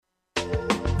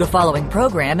The following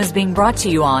program is being brought to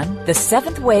you on the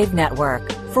Seventh Wave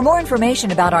Network. For more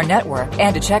information about our network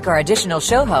and to check our additional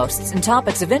show hosts and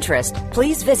topics of interest,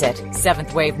 please visit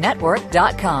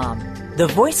seventhwavenetwork.com. The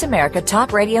Voice America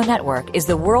Talk Radio Network is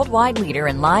the worldwide leader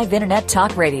in live Internet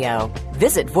talk radio.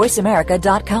 Visit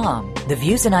voiceamerica.com. The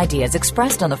views and ideas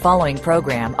expressed on the following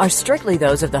program are strictly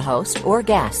those of the host or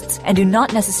guests and do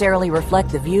not necessarily reflect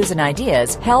the views and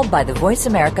ideas held by the Voice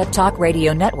America Talk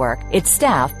Radio Network, its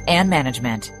staff, and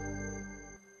management.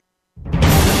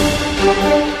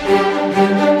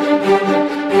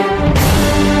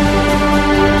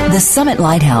 The Summit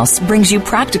Lighthouse brings you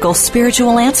practical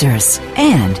spiritual answers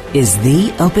and is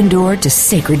the open door to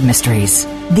sacred mysteries.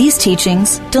 These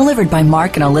teachings, delivered by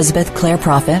Mark and Elizabeth Clare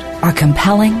Prophet, are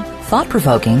compelling,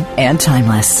 thought-provoking, and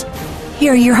timeless.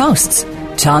 Here are your hosts,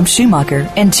 Tom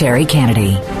Schumacher and Terry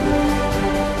Kennedy.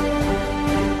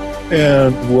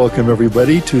 And welcome,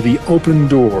 everybody, to The Open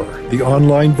Door, the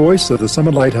online voice of the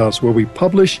Summit Lighthouse, where we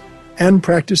publish and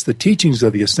practice the teachings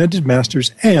of the Ascended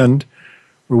Masters and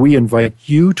where we invite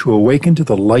you to awaken to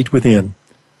the light within.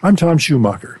 I'm Tom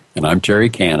Schumacher. And I'm Terry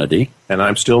Kennedy. And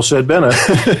I'm still Sid Bennett.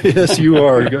 Yes, you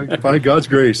are, by God's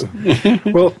grace.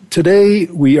 Well, today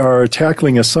we are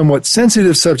tackling a somewhat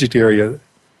sensitive subject area,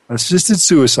 assisted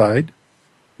suicide,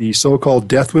 the so-called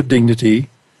death with dignity,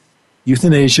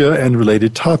 euthanasia, and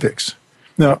related topics.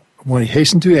 Now, I want to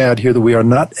hasten to add here that we are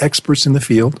not experts in the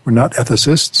field. We're not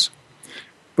ethicists.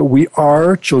 But we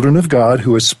are children of God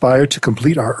who aspire to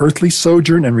complete our earthly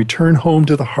sojourn and return home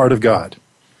to the heart of God.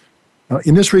 Now,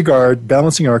 in this regard,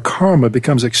 balancing our karma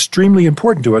becomes extremely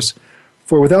important to us,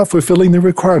 for without fulfilling the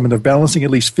requirement of balancing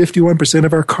at least 51%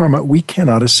 of our karma, we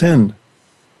cannot ascend.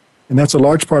 And that's a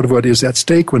large part of what is at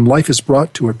stake when life is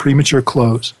brought to a premature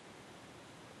close.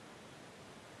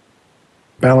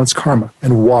 Balance karma.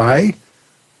 And why?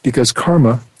 Because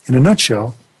karma, in a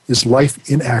nutshell, is life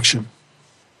in action.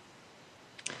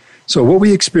 So what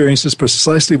we experience is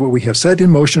precisely what we have set in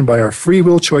motion by our free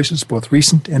will choices, both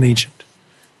recent and ancient.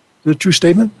 Is it a true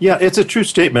statement? Yeah, it's a true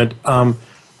statement.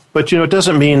 But, it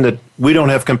doesn't mean that we don't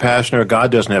have compassion or God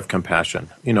doesn't have compassion.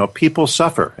 People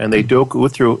suffer, and they do go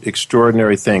through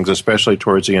extraordinary things, especially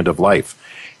towards the end of life.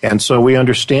 And so we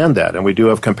understand that, and we do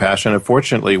have compassion.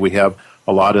 Unfortunately, we have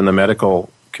a lot in the medical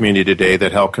community today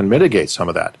that help can mitigate some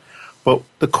of that. But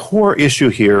the core issue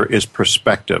here is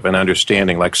perspective and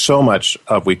understanding, like so much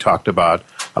of we talked about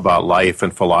life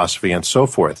and philosophy and so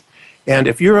forth. And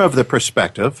if you're of the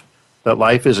perspective that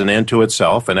life is an end to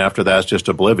itself, and after that it's just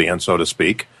oblivion, so to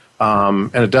speak,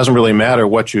 and it doesn't really matter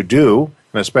what you do,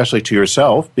 and especially to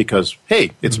yourself, because,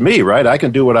 hey, it's me, right? I can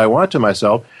do what I want to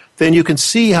myself, then you can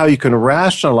see how you can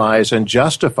rationalize and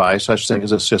justify such things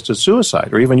as assisted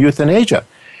suicide or even euthanasia.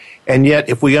 And yet,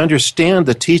 if we understand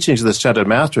the teachings of the Ascended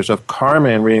Masters of karma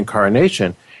and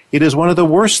reincarnation, it is one of the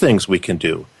worst things we can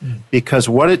do. Because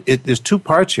there's two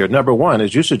parts here. Number one,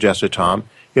 as you suggested, Tom,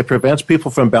 it prevents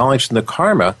people from balancing the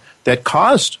karma that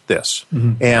caused this.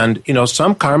 Mm-hmm. And,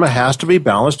 some karma has to be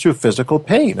balanced through physical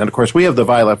pain. And, of course, we have the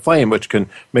violet flame, which can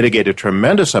mitigate a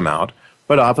tremendous amount.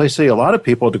 But obviously, a lot of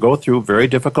people to go through very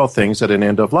difficult things at an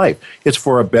end of life. It's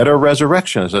for a better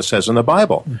resurrection, as it says in the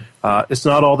Bible. It's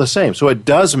not all the same. So it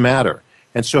does matter.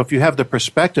 And so if you have the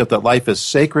perspective that life is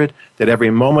sacred, that every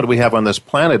moment we have on this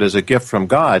planet is a gift from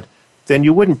God, then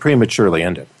you wouldn't prematurely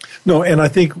end it. No, and I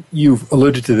think you've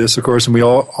alluded to this, of course, and we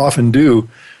all often do.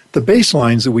 The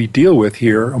baselines that we deal with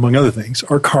here, among other things,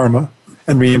 are karma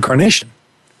and reincarnation.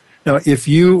 Now, if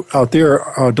you out there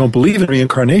don't believe in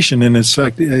reincarnation, and as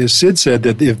Sid said,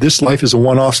 that if this life is a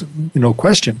one-off,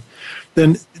 question,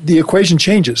 then the equation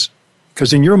changes,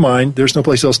 because in your mind, there's no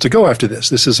place else to go after this.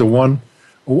 This is a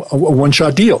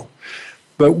one-shot deal.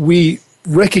 But we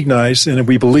recognize and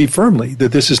we believe firmly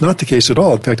that this is not the case at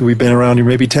all. In fact, we've been around here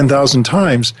maybe 10,000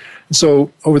 times. And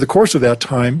so over the course of that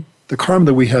time, the karma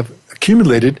that we have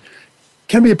accumulated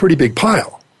can be a pretty big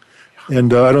pile.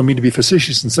 And I don't mean to be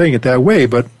facetious in saying it that way,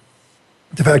 but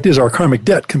the fact is our karmic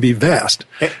debt can be vast.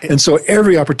 And so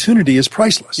every opportunity is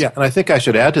priceless. Yeah, and I think I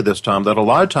should add to this, Tom, that a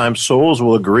lot of times souls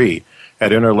will agree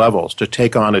at inner levels to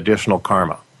take on additional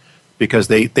karma because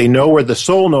they know where the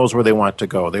soul knows where they want to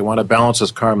go. They want to balance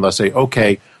this karma. They'll say,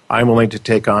 okay, I'm willing to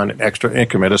take on an extra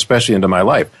increment, especially into my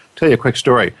life. I'll tell you a quick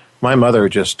story. My mother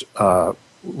just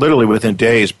literally within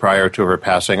days prior to her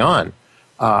passing on,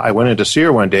 I went in to see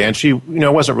her one day, and she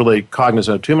wasn't really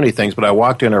cognizant of too many things, but I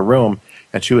walked in her room,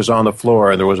 and she was on the floor,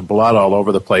 and there was blood all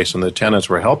over the place, and the attendants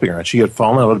were helping her. And she had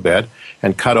fallen out of bed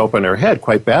and cut open her head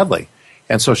quite badly.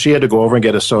 And so she had to go over and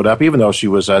get it sewed up, even though she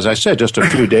was, as I said, just a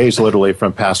few days literally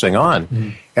from passing on. Mm-hmm.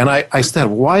 And I said,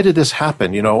 why did this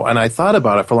happen? And I thought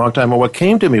about it for a long time. And what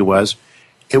came to me was,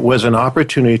 it was an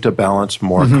opportunity to balance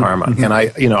more karma. And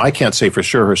I can't say for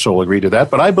sure her soul agreed to that,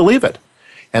 but I believe it.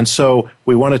 And so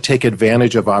we want to take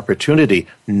advantage of opportunity,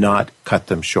 not cut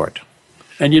them short.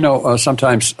 And,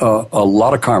 sometimes a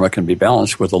lot of karma can be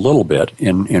balanced with a little bit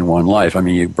in one life. I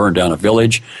mean, you burn down a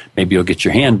village, maybe you'll get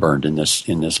your hand burned in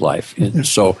this life.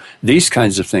 So these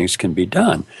kinds of things can be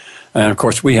done. And, of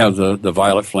course, we have the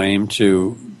violet flame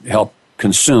to help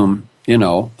consume,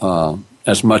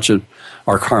 as much of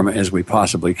our karma as we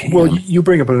possibly can. Well, you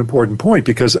bring up an important point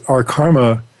because our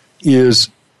karma is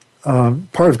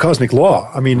part of cosmic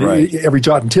law. I mean, every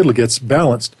jot and tittle gets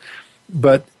balanced.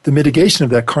 But the mitigation of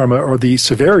that karma or the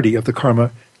severity of the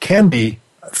karma can be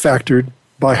factored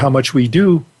by how much we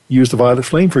do use the violet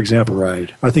flame, for example. Right.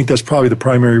 I think that's probably the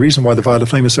primary reason why the violet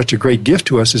flame is such a great gift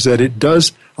to us, is that it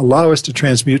does allow us to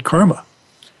transmute karma.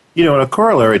 And a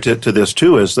corollary to this,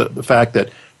 too, is the fact that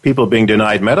people being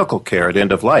denied medical care at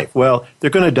end of life. Well, they're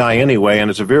going to die anyway, and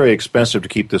it's very expensive to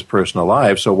keep this person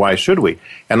alive, so why should we?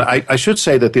 And I should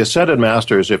say that the Ascended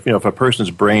Masters, if a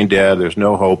person's brain dead, there's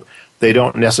no hope, they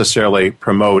don't necessarily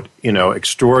promote,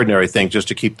 extraordinary things just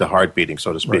to keep the heart beating,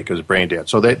 so to speak, because brain dead.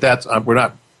 So that's we're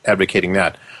not advocating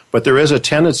that. But there is a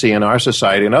tendency in our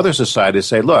society and other societies to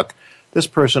say, look, this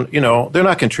person, they're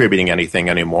not contributing anything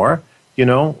anymore.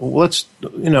 Let's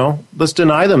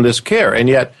deny them this care. And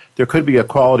yet there could be a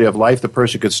quality of life the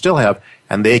person could still have,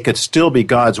 and they could still be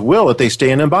God's will if they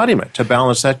stay in embodiment to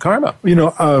balance that karma.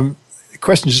 A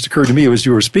question just occurred to me as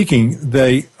you were speaking.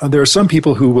 There are some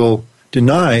people who will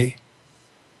deny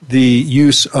the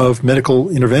use of medical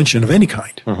intervention of any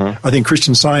kind. I think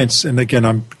Christian Science, and again,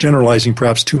 I'm generalizing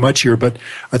perhaps too much here, but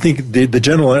I think the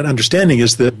general understanding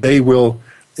is that they will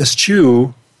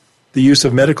eschew the use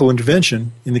of medical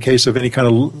intervention in the case of any kind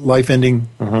of life-ending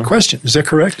question. Is that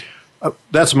correct?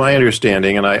 That's my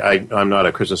understanding, and I'm not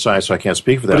a Christian Science, so I can't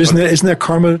speak for that. But isn't that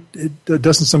karma,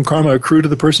 doesn't some karma accrue to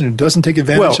the person who doesn't take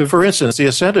advantage of? Well, for instance, the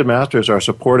Ascended Masters are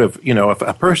supportive. If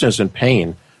a person is in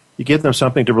pain, you give them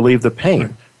something to relieve the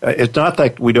pain. Right. It's not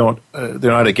like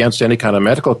they're not against any kind of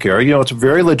medical care. It's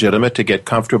very legitimate to get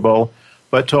comfortable,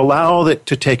 but to allow it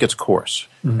to take its course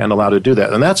and allow to do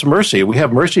that. And that's mercy. We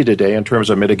have mercy today in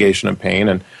terms of mitigation of pain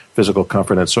and physical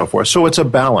comfort and so forth. So it's a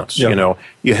balance. Yep.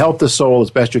 You help the soul as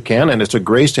best you can, and it's a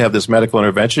grace to have this medical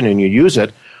intervention, and you use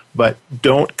it, but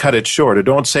don't cut it short. Or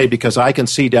don't say, because I can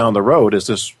see down the road, as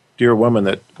this dear woman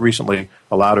that recently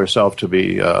allowed herself to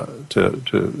be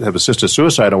to have assisted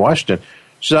suicide in Washington.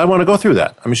 She said, I want to go through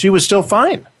that. I mean, she was still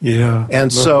fine. Yeah.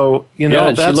 And so,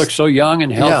 and she looked so young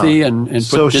and healthy. And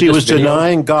so she was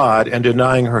denying God and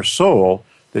denying her soul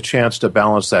the chance to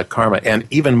balance that karma. And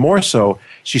even more so,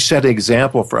 she set an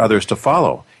example for others to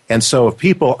follow. And so if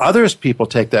people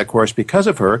take that course because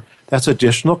of her, that's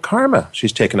additional karma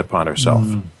she's taken upon herself.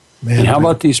 And how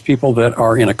about these people that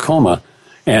are in a coma,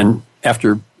 and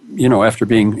after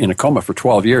being in a coma for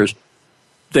 12 years,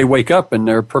 they wake up and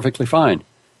they're perfectly fine.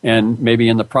 And maybe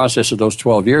in the process of those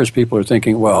 12 years, people are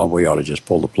thinking, well, we ought to just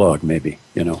pull the plug, maybe,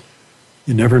 You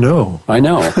never know. I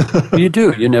know. You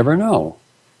do. You never know.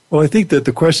 Well, I think that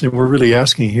the question we're really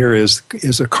asking here is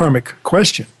a karmic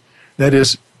question. That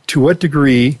is, to what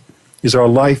degree is our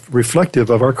life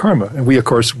reflective of our karma? And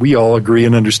we all agree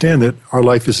and understand that our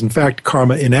life is, in fact,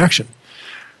 karma in action.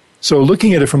 So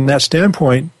looking at it from that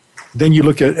standpoint, then you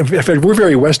look at, in fact, we're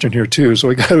very Western here too, so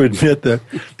we got to admit that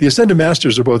the Ascended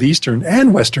Masters are both Eastern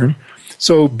and Western.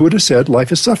 So Buddha said life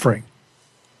is suffering.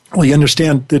 Well, you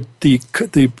understand that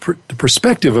the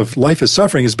perspective of life as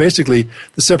suffering is basically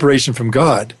the separation from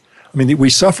God. I mean, we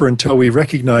suffer until we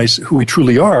recognize who we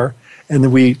truly are, and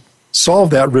then we solve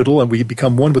that riddle and we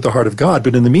become one with the heart of God.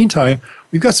 But in the meantime,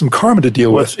 we've got some karma to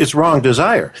deal with. It's wrong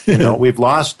desire. We've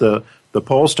lost the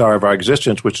pole star of our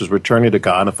existence, which is returning to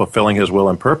God and fulfilling His will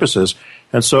and purposes.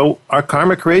 And so our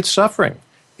karma creates suffering.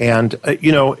 And,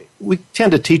 we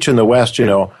tend to teach in the West,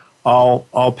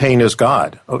 all pain is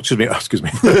God. Oh, excuse me.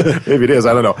 Maybe it is.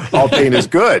 I don't know. All pain is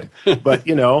good. But,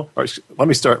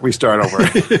 restart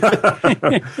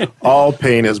over. All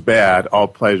pain is bad. All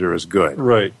pleasure is good.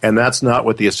 Right. And that's not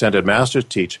what the Ascended Masters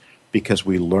teach, because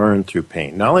we learn through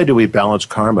pain. Not only do we balance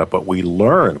karma, but we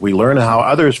learn. We learn how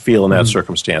others feel in that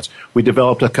circumstance. We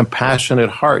developed a compassionate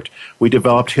heart. We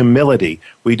developed humility.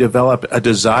 We developed a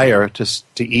desire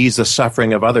to ease the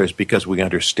suffering of others because we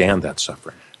understand that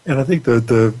suffering. And I think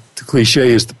the cliche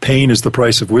is the pain is the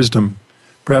price of wisdom.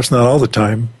 Perhaps not all the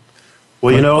time.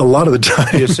 Well, a lot of the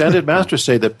time. The Ascended Masters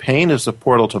say that pain is the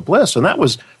portal to bliss, and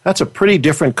that's a pretty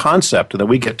different concept than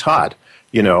we get taught.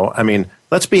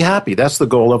 Let's be happy. That's the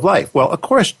goal of life. Well, of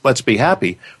course, let's be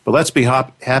happy, but let's be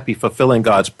happy fulfilling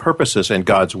God's purposes and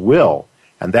God's will,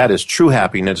 And that is true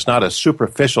happiness, not a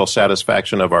superficial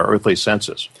satisfaction of our earthly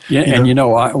senses. Yeah, and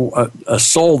a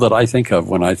soul that I think of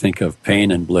when I think of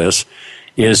pain and bliss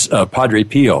is Padre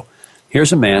Pio.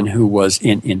 Here's a man who was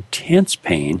in intense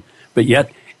pain, but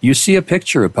yet you see a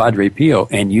picture of Padre Pio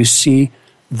and you see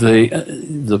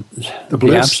the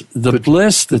bliss, the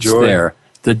bliss that's there,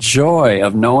 the joy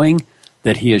of knowing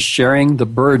that he is sharing the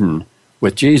burden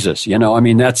with Jesus.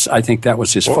 I think that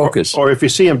was his focus. Or if you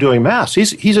see him doing Mass,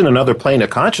 he's in another plane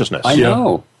of consciousness. I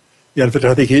know. Yeah, in fact,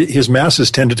 I think his Masses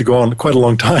tended to go on quite a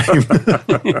long time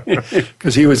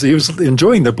because he was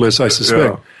enjoying the bliss, I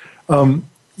suspect. Yeah.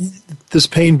 This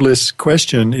pain-bliss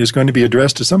question is going to be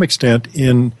addressed to some extent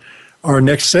in our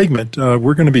next segment.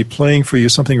 We're going to be playing for you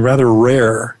something rather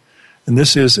rare, and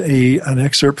this is an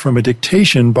excerpt from a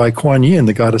dictation by Kuan Yin,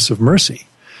 the goddess of mercy.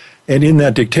 And in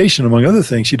that dictation, among other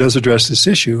things, she does address this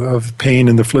issue of pain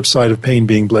and the flip side of pain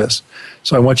being bliss.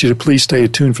 So I want you to please stay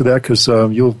tuned for that because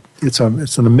it's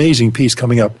an amazing piece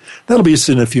coming up. That'll be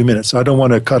in a few minutes. I don't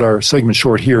want to cut our segment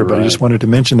short here, but I just wanted to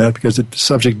mention that because the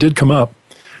subject did come up,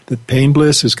 that pain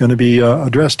bliss is going to be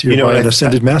addressed here by an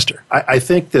ascended master. I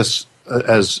think this,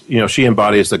 as she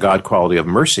embodies the God quality of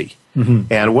mercy.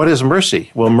 Mm-hmm. And what is mercy?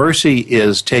 Well, mercy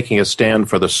is taking a stand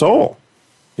for the soul.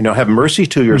 Have mercy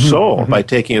to your soul by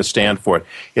taking a stand for it.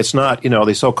 It's not,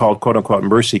 the so-called quote-unquote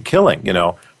mercy killing,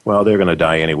 well, they're going to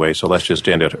die anyway, so let's just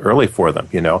end it early for them,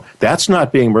 That's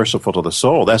not being merciful to the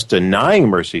soul. That's denying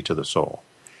mercy to the soul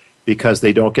because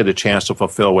they don't get a chance to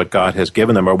fulfill what God has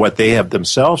given them or what they have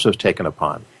themselves have taken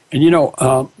upon. And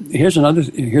here's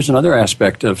another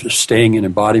aspect of staying in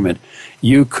embodiment.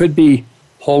 You could be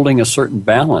holding a certain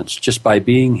balance just by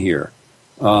being here.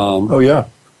 How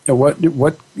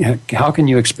can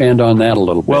you expand on that a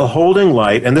little bit? Well, holding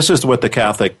light, and this is what the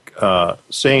Catholic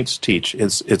saints teach.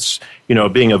 It's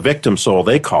being a victim soul,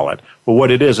 they call it. But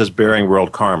what it is bearing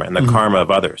world karma and the karma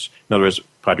of others. In other words,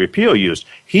 Padre Pio used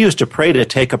to pray to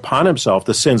take upon himself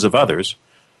the sins of others.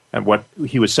 And what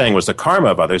he was saying was the karma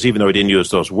of others, even though he didn't use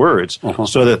those words,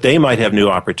 so that they might have new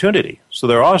opportunity. So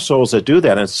there are souls that do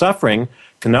that, and suffering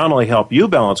can not only help you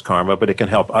balance karma, but it can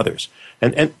help others.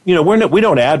 And we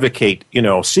don't advocate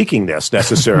seeking this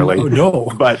necessarily. Oh,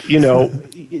 no. But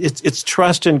it's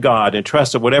trust in God and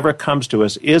trust that whatever comes to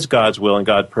us is God's will and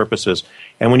God's purposes.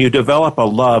 And when you develop a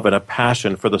love and a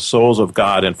passion for the souls of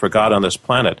God and for God on this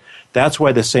planet, that's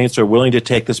why the saints are willing to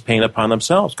take this pain upon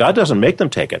themselves. God doesn't make them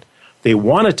take it. They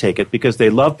want to take it because they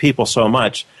love people so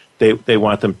much, they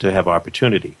want them to have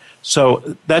opportunity.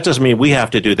 So that doesn't mean we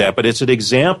have to do that, but it's an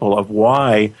example of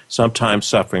why sometimes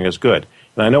suffering is good.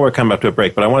 And I know we're coming up to a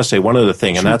break, but I want to say one other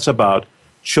thing, and that's about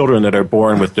children that are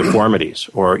born with deformities,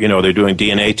 or, they're doing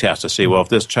DNA tests to see, well, if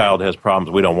this child has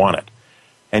problems, we don't want it.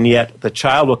 And yet the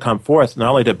child will come forth not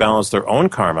only to balance their own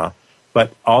karma,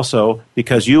 but also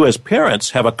because you as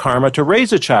parents have a karma to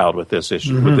raise a child with this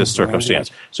issue, with this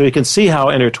circumstance. Right. So you can see how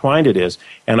intertwined it is.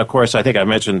 And, of course, I think I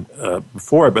mentioned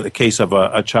before, but the case of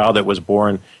a child that was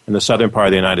born in the southern part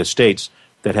of the United States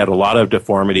that had a lot of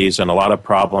deformities and a lot of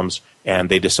problems, and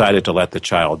they decided to let the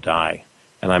child die.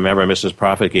 And I remember Mrs.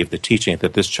 Prophet gave the teaching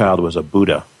that this child was a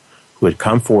Buddha who had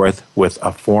come forth with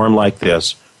a form like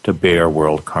this to bear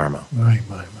world karma. My.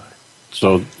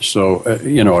 So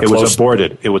it was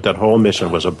aborted. That whole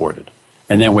mission was aborted.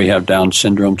 And then we have Down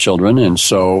syndrome children, and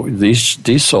so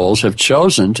these souls have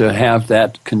chosen to have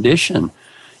that condition,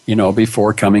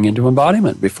 before coming into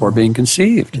embodiment, before being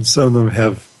conceived. And some of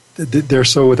them they're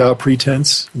so without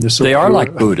pretense. They are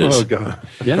like Buddhas. Oh, God.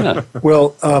 Yeah.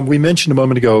 Well, we mentioned a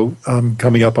moment ago,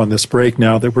 coming up on this break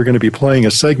now, that we're going to be playing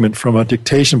a segment from a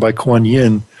dictation by Kuan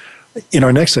Yin in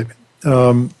our next segment.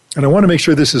 And I want to make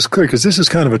sure this is clear because this is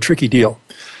kind of a tricky deal.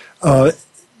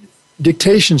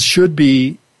 Dictations should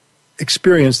be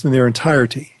experienced in their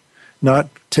entirety, not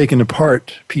taken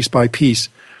apart piece by piece.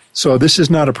 So this is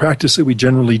not a practice that we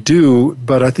generally do,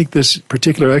 but I think this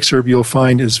particular excerpt you'll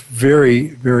find is very,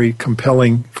 very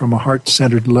compelling from a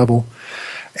heart-centered level.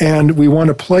 And we want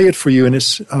to play it for you in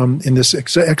this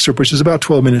excerpt, which is about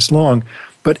 12 minutes long.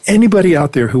 But anybody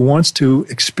out there who wants to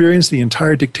experience the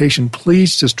entire dictation,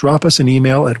 please just drop us an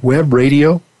email at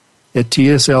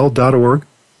webradio@tsl.org,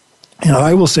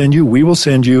 and we will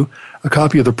send you a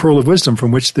copy of the Pearl of Wisdom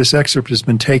from which this excerpt has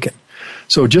been taken.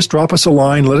 So just drop us a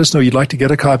line. Let us know you'd like to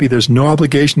get a copy. There's no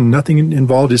obligation, nothing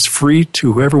involved. It's free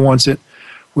to whoever wants it.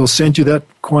 We'll send you that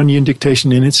Kuan Yin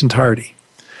dictation in its entirety.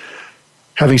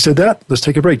 Having said that, let's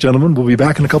take a break, gentlemen. We'll be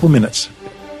back in a couple minutes.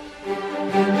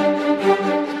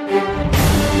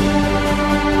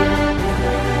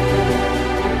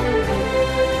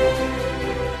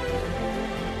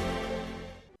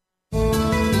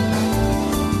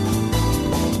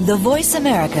 The Voice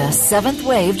America 7th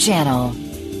Wave Channel.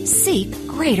 Seek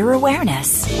greater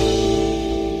awareness.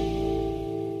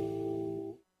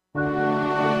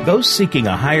 Those seeking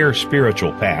a higher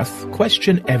spiritual path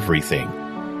question everything.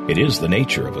 It is the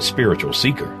nature of a spiritual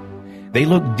seeker. They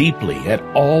look deeply at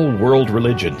all world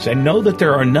religions and know that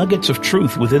there are nuggets of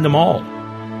truth within them all.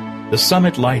 The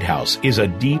Summit Lighthouse is a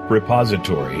deep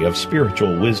repository of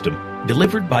spiritual wisdom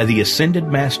delivered by the Ascended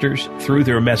Masters through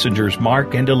their messengers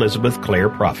Mark and Elizabeth Clare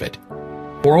Prophet.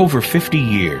 For over 50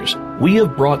 years, we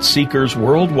have brought seekers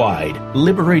worldwide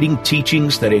liberating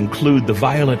teachings that include the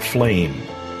violet flame,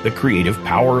 the creative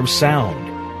power of sound,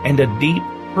 and a deep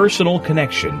personal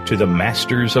connection to the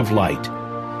Masters of Light.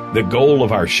 The goal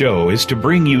of our show is to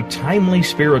bring you timely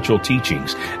spiritual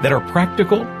teachings that are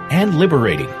practical and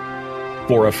liberating.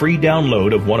 For a free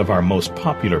download of one of our most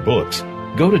popular books,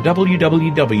 go to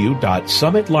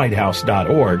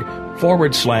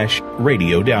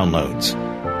www.summitlighthouse.org/radio downloads.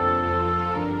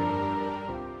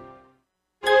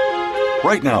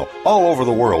 Right now, all over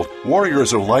the world,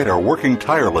 warriors of light are working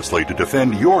tirelessly to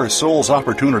defend your soul's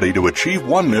opportunity to achieve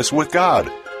oneness with God.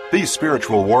 These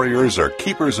spiritual warriors are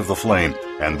keepers of the flame,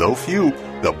 and though few,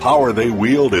 the power they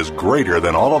wield is greater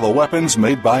than all of the weapons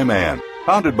made by man.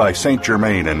 Founded by Saint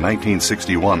Germain in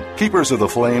 1961, Keepers of the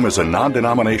Flame is a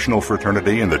non-denominational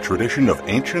fraternity in the tradition of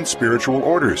ancient spiritual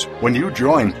orders. When you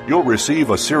join, you'll receive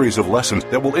a series of lessons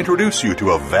that will introduce you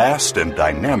to a vast and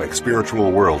dynamic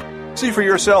spiritual world. See for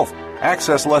yourself.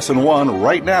 Access Lesson 1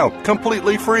 right now,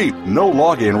 completely free, no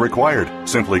login required.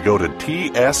 Simply go to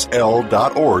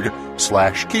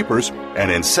tsl.org/keepers,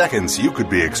 and in seconds you could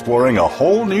be exploring a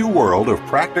whole new world of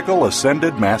practical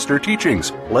Ascended Master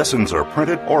teachings. Lessons are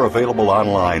printed or available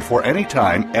online for any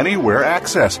time, anywhere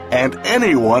access, and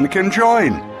anyone can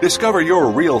join. Discover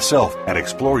your real self and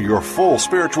explore your full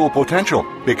spiritual potential.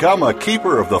 Become a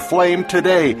keeper of the flame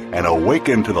today and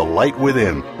awaken to the light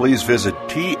within. Please visit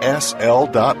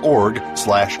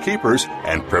tsl.org/keepers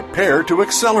and prepare to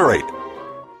accelerate.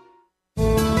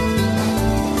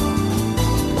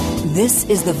 This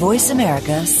is the Voice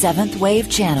America 7th Wave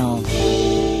Channel.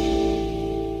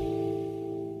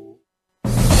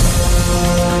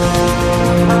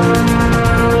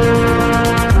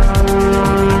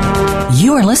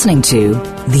 You are listening to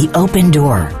The Open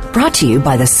Door, brought to you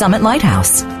by the Summit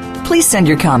Lighthouse. Please send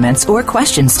your comments or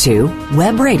questions to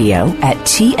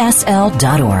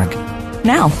webradio@tsl.org.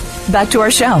 Now, back to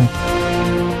our show.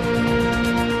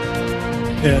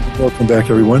 And welcome back,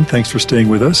 everyone. Thanks for staying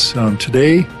with us.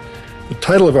 Today, the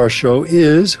title of our show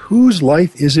is Whose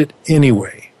Life Is It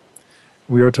Anyway?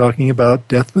 We are talking about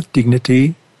death with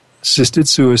dignity, assisted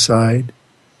suicide,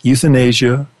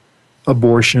 euthanasia,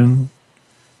 abortion,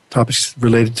 topics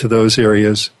related to those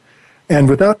areas. And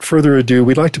without further ado,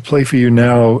 we'd like to play for you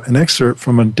now an excerpt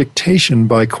from a dictation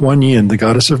by Kuan Yin, the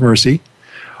Goddess of Mercy,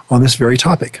 on this very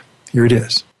topic. Here it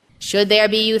is. Should there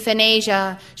be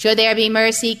euthanasia? Should there be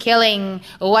mercy killing?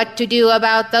 What to do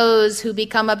about those who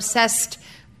become obsessed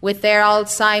with their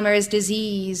Alzheimer's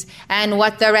disease, and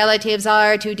what the relatives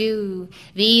are to do?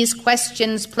 These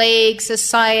questions plague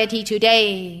society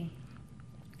today.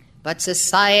 But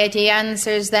society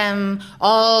answers them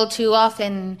all too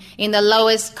often in the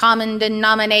lowest common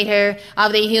denominator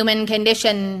of the human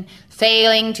condition,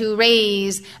 failing to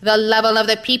raise the level of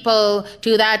the people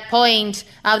to that point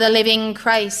of the living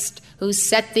Christ who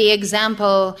set the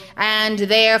example, and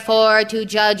therefore to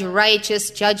judge righteous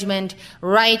judgment,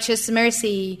 righteous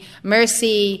mercy,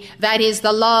 mercy that is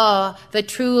the law, the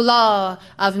true law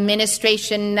of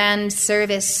ministration and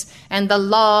service, and the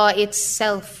law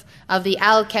itself of the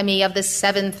alchemy of the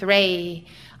seventh ray,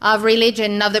 of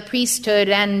religion, of the priesthood,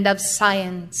 and of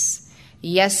science.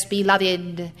 Yes,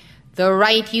 beloved, the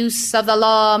right use of the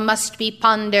law must be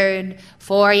pondered,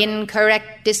 for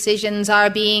incorrect decisions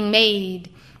are being made,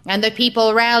 and the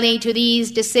people rally to these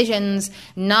decisions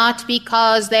not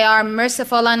because they are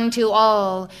merciful unto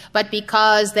all, but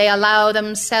because they allow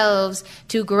themselves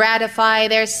to gratify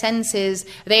their senses,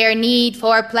 their need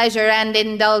for pleasure and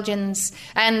indulgence,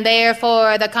 and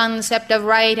therefore the concept of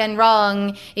right and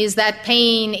wrong is that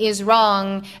pain is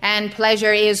wrong and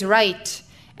pleasure is right.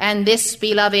 And this,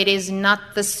 beloved, is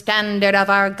not the standard of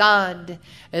our God.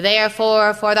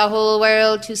 Therefore, for the whole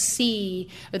world to see,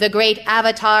 the great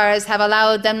avatars have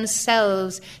allowed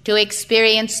themselves to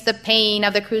experience the pain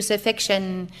of the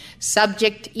crucifixion,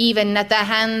 subject even at the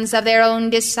hands of their own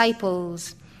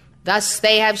disciples. Thus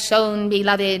they have shown,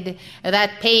 beloved,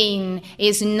 that pain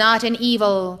is not an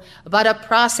evil, but a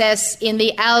process in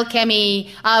the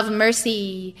alchemy of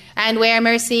mercy, and where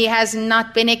mercy has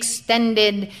not been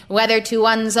extended, whether to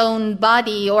one's own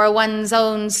body or one's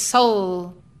own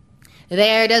soul,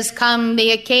 there does come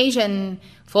the occasion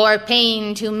for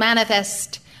pain to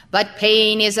manifest, But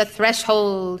pain is a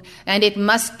threshold, and it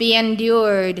must be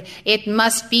endured, it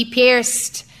must be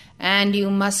pierced, and you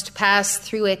must pass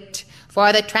through it.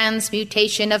 For the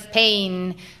transmutation of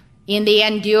pain, in the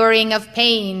enduring of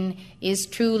pain, is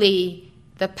truly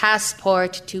the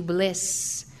passport to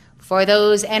bliss. For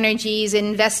those energies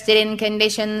invested in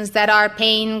conditions that are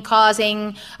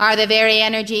pain-causing are the very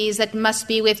energies that must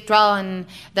be withdrawn,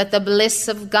 that the bliss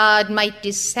of God might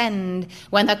descend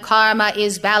when the karma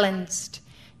is balanced.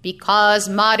 Because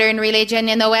modern religion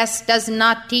in the West does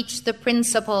not teach the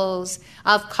principles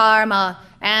of karma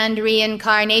and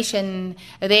reincarnation,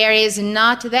 there is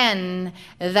not then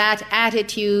that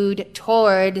attitude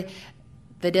toward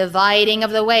the dividing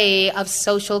of the way of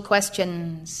social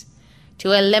questions.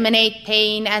 To eliminate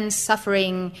pain and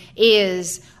suffering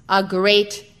is a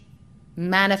great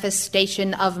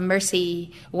manifestation of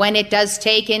mercy when it does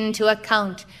take into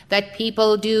account that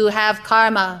people do have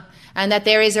karma and that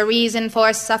there is a reason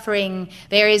for suffering.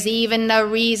 There is even a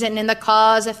reason in the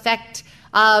cause-effect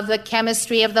of the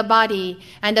chemistry of the body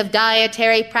and of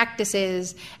dietary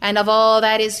practices and of all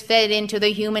that is fed into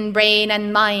the human brain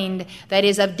and mind that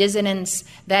is of dissonance,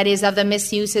 that is of the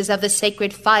misuses of the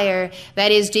sacred fire,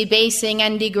 that is debasing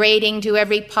and degrading to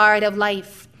every part of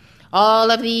life.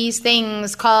 All of these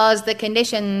things cause the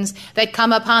conditions that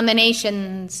come upon the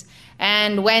nations.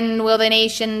 And when will the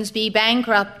nations be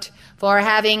bankrupt for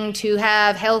having to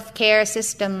have health care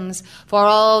systems for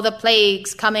all the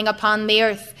plagues coming upon the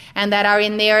earth and that are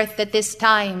in the earth at this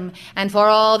time, and for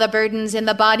all the burdens in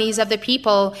the bodies of the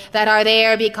people that are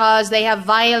there because they have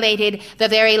violated the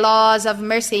very laws of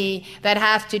mercy that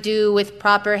have to do with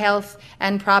proper health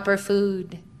and proper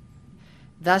food?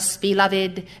 Thus,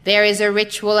 beloved, there is a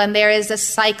ritual and there is a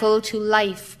cycle to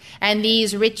life, and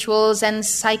these rituals and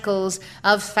cycles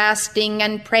of fasting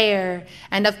and prayer,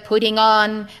 and of putting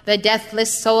on the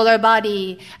deathless solar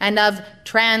body, and of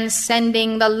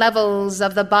transcending the levels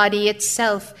of the body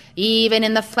itself, even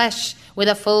in the flesh, with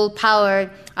the full power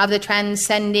of the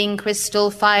transcending crystal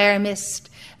fire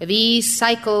mist. These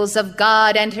cycles of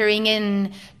God entering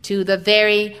in to the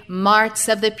very marts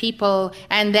of the people,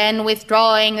 and then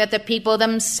withdrawing that the people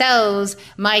themselves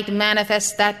might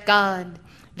manifest that God.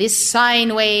 This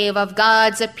sine wave of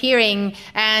God's appearing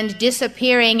and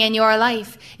disappearing in your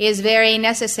life is very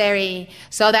necessary,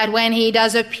 so that when he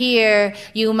does appear,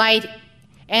 you might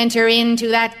enter into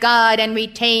that God and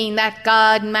retain that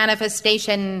God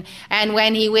manifestation. And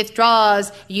when he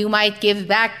withdraws, you might give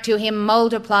back to him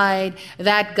multiplied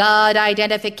that God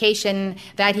identification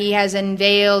that he has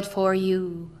unveiled for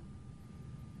you.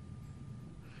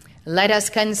 Let us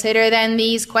consider then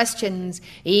these questions,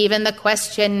 even the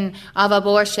question of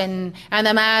abortion and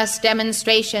the mass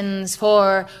demonstrations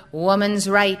for woman's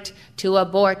right to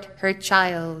abort her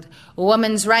child,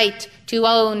 woman's right to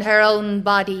own her own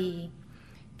body.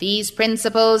 These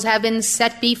principles have been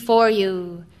set before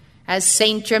you. As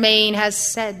Saint Germain has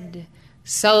said,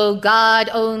 so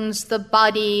God owns the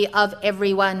body of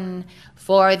everyone,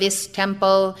 for this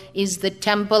temple is the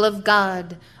temple of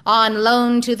God, on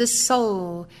loan to the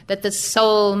soul, that the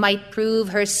soul might prove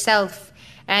herself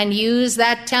and use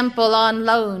that temple on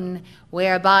loan,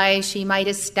 whereby she might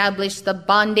establish the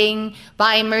bonding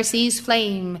by mercy's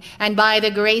flame and by the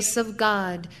grace of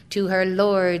God to her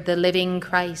Lord, the living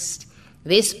Christ.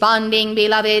 This bonding,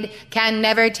 beloved, can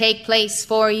never take place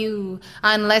for you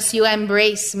unless you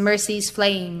embrace mercy's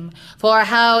flame. For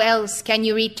how else can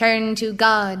you return to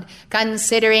God,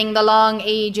 considering the long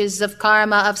ages of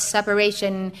karma of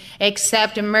separation,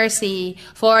 except mercy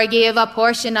forgive a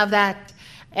portion of that?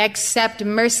 Accept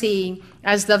mercy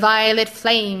as the violet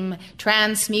flame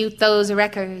transmute those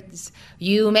records.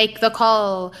 You make the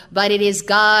call, but it is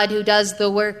God who does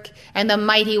the work, and the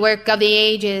mighty work of the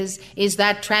ages is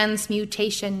that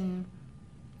transmutation.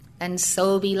 And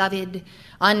so, beloved,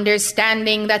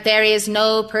 understanding that there is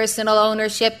no personal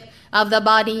ownership of the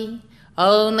body,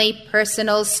 only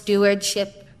personal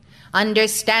stewardship,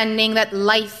 understanding that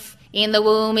life in the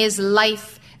womb is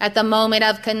life at the moment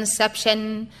of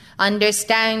conception,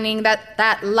 understanding that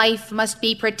that life must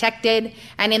be protected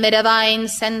and in the divine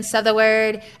sense of the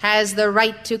word has the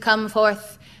right to come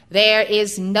forth. There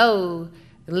is no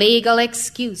legal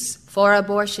excuse for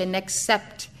abortion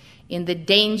except in the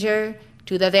danger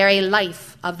to the very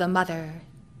life of the mother.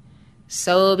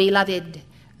 So, beloved,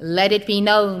 let it be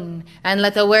known and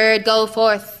let the word go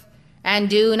forth.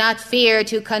 And do not fear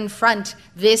to confront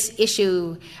this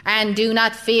issue, and do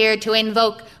not fear to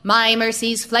invoke my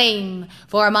mercy's flame,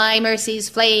 for my mercy's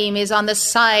flame is on the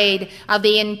side of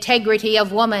the integrity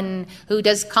of woman who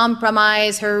does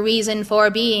compromise her reason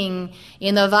for being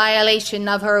in the violation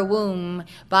of her womb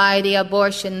by the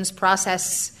abortion's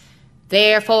process.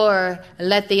 Therefore,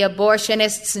 let the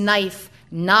abortionist's knife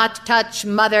not touch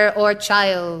mother or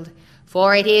child,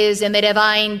 for it is in the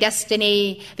divine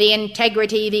destiny, the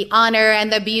integrity, the honor, and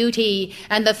the beauty,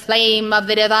 and the flame of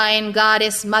the divine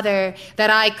goddess mother that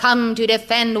I come to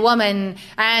defend woman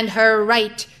and her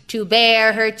right to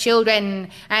bear her children,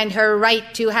 and her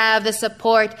right to have the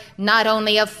support not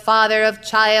only of father, of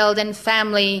child, and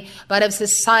family, but of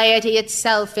society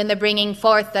itself in the bringing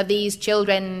forth of these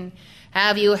children.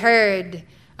 Have you heard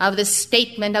of the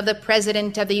statement of the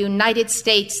President of the United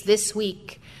States this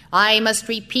week? I must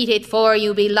repeat it for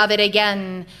you, beloved,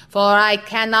 again, for I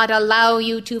cannot allow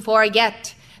you to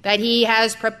forget that he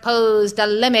has proposed a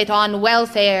limit on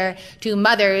welfare to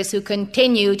mothers who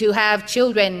continue to have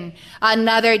children,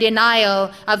 another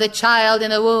denial of the child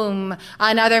in the womb,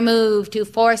 another move to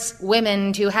force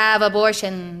women to have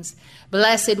abortions.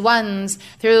 Blessed ones,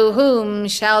 through whom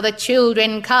shall the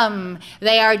children come?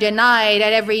 They are denied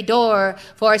at every door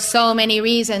for so many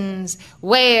reasons.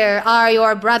 Where are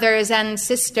your brothers and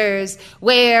sisters?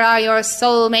 Where are your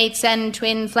soulmates and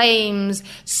twin flames?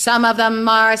 Some of them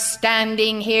are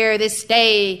standing here this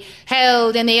day,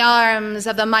 held in the arms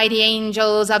of the mighty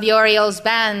angels of Uriel's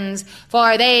bands,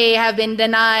 for they have been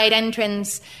denied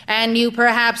entrance. And you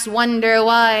perhaps wonder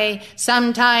why.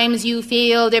 Sometimes you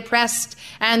feel depressed,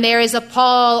 and there is a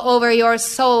pall over your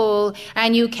soul,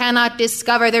 and you cannot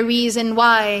discover the reason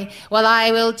why. Well,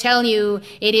 I will tell you,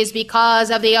 it is because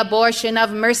of the abortion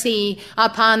of mercy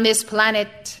upon this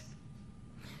planet.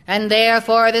 And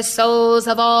therefore the souls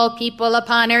of all people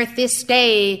upon earth this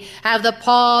day have the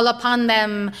pall upon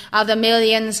them of the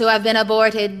millions who have been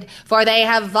aborted, for they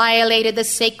have violated the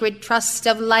sacred trust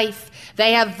of life.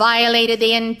 They have violated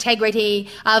the integrity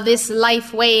of this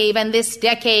life wave and this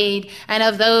decade, and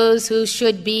of those who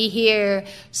should be here,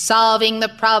 solving the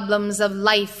problems of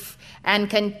life and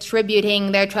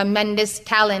contributing their tremendous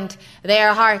talent,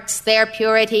 their hearts, their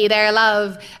purity, their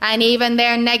love, and even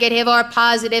their negative or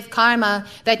positive karma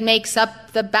that makes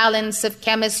up the balance of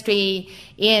chemistry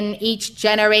in each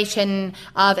generation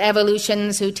of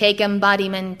evolutions who take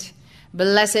embodiment.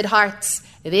 Blessed hearts,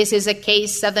 this is a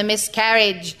case of the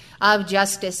miscarriage of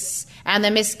justice and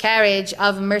the miscarriage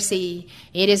of mercy.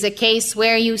 It is a case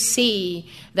where you see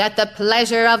that the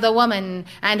pleasure of the woman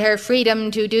and her freedom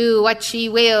to do what she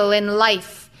will in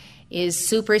life is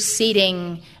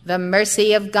superseding the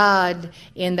mercy of God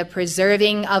in the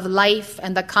preserving of life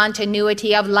and the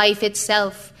continuity of life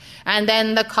itself. And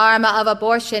then the karma of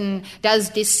abortion does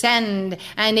descend,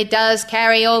 and it does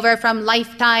carry over from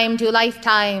lifetime to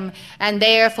lifetime, and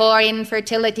therefore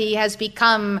infertility has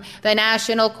become the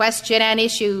national question and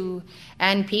issue.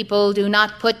 And people do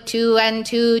not put two and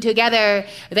two together.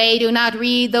 They do not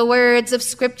read the words of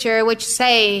Scripture which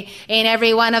say in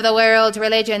every one of the world's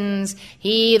religions,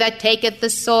 "He that taketh the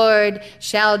sword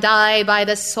shall die by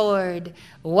the sword."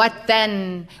 What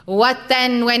then? What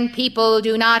then when people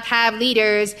do not have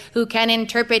leaders who can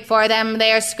interpret for them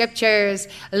their scriptures,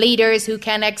 leaders who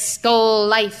can extol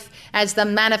life as the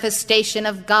manifestation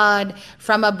of God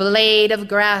from a blade of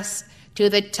grass to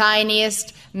the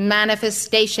tiniest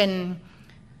manifestation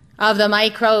of the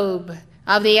microbe,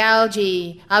 of the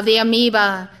algae, of the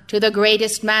amoeba, to the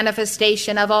greatest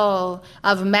manifestation of all,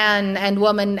 of man and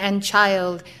woman and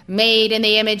child, made in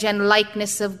the image and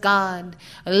likeness of God.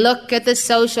 Look at the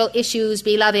social issues,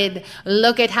 beloved.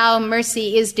 Look at how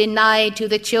mercy is denied to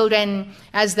the children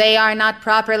as they are not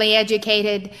properly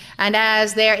educated, and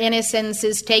as their innocence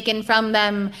is taken from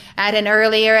them at an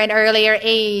earlier and earlier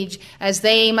age, as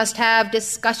they must have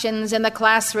discussions in the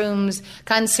classrooms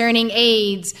concerning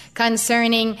AIDS,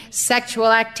 concerning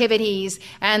sexual activities,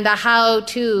 and the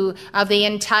how-to of the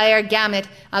entire gamut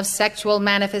of sexual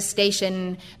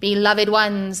manifestation. Beloved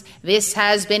ones, this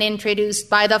has been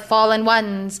introduced by the fallen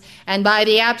ones, and by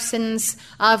the absence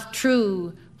of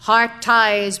true heart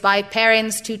ties by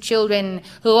parents to children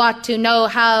who ought to know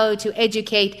how to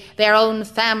educate their own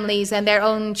families and their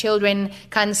own children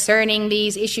concerning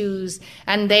these issues.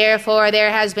 And therefore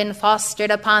there has been fostered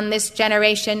upon this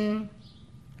generation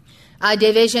a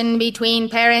division between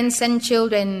parents and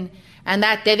children, and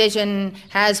that division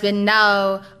has been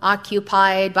now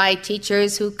occupied by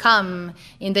teachers who come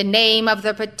in the name of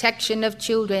the protection of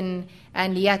children,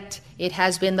 and yet it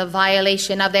has been the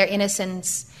violation of their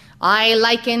innocence. I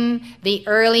liken the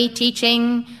early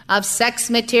teaching of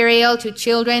sex material to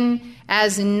children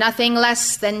as nothing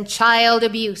less than child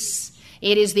abuse.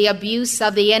 It is the abuse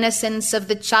of the innocence of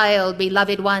the child,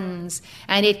 beloved ones,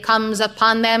 and it comes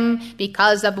upon them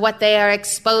because of what they are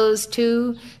exposed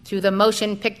to through the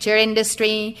motion picture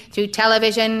industry, through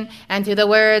television, and through the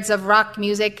words of rock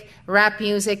music, rap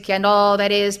music, and all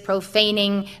that is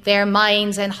profaning their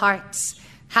minds and hearts.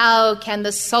 How can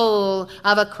the soul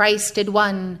of a Christed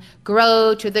one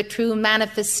grow to the true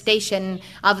manifestation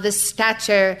of the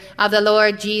stature of the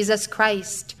Lord Jesus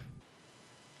Christ?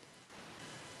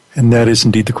 And that is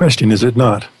indeed the question, is it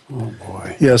not? Oh,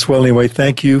 boy. Yes, well, anyway,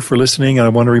 thank you for listening. And I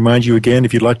want to remind you again,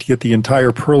 if you'd like to get the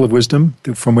entire Pearl of Wisdom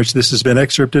from which this has been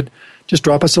excerpted, just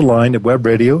drop us a line at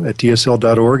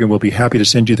webradio@tsl.org, and we'll be happy to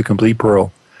send you the complete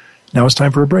Pearl. Now it's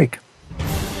time for a break.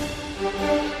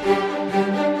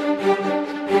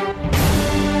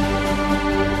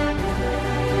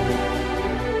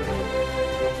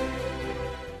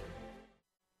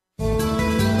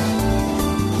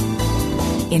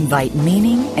 Invite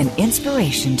meaning and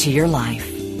inspiration to your life.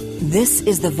 This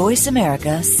is the Voice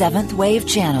America Seventh Wave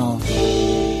Channel.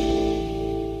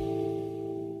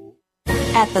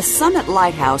 At the Summit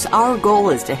Lighthouse, our goal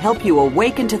is to help you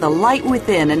awaken to the light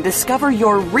within and discover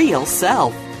your real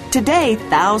self. Today,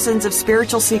 thousands of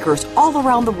spiritual seekers all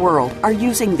around the world are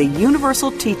using the universal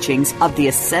teachings of the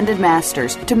Ascended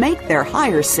Masters to make their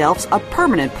higher selves a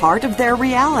permanent part of their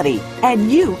reality. And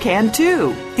you can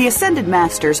too. The Ascended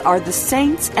Masters are the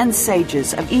saints and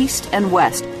sages of East and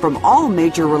West from all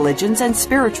major religions and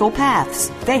spiritual paths.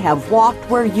 They have walked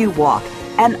where you walk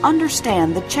and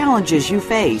understand the challenges you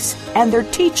face, and their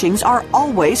teachings are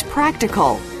always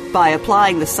practical. By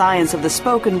applying the science of the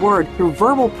spoken word through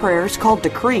verbal prayers called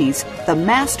decrees, the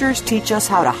Masters teach us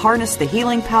how to harness the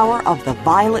healing power of the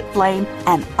violet flame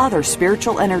and other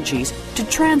spiritual energies to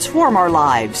transform our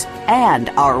lives and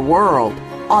our world.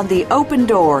 On the Open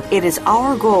Door, it is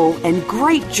our goal and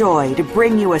great joy to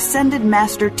bring you Ascended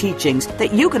Master teachings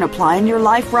that you can apply in your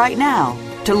life right now.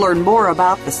 To learn more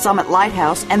about the Summit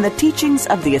Lighthouse and the teachings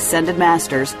of the Ascended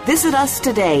Masters, visit us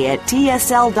today at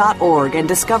tsl.org and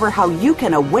discover how you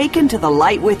can awaken to the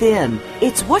light within.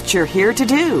 It's what you're here to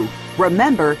do.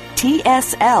 Remember,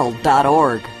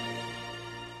 tsl.org.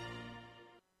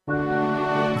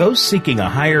 Those seeking a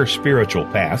higher spiritual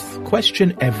path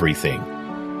question everything.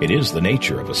 It is the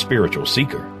nature of a spiritual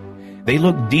seeker. They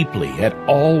look deeply at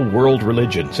all world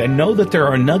religions and know that there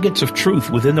are nuggets of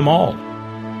truth within them all.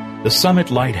 The Summit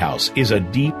Lighthouse is a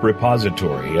deep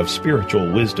repository of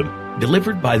spiritual wisdom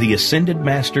delivered by the Ascended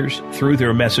Masters through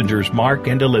their messengers Mark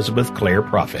and Elizabeth Clare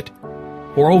Prophet.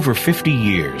 For over 50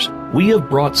 years, we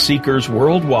have brought seekers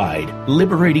worldwide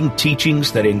liberating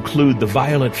teachings that include the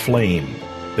violet flame,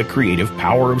 the creative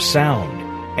power of sound,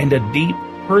 and a deep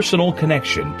personal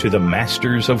connection to the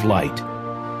Masters of Light.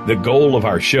 The goal of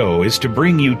our show is to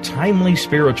bring you timely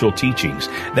spiritual teachings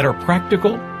that are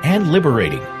practical and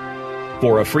liberating.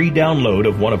 For a free download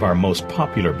of one of our most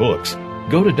popular books,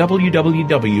 go to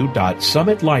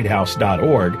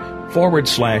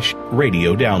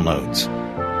www.summitlighthouse.org/radio downloads.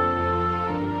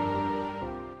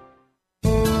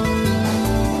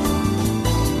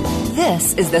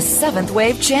 This is the Seventh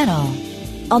Wave Channel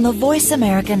on the Voice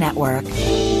America Network.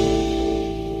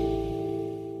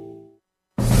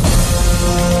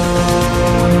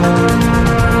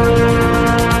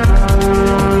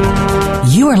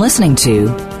 You are listening to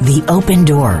The Open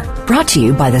Door, brought to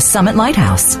you by the Summit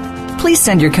Lighthouse. Please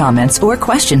send your comments or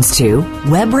questions to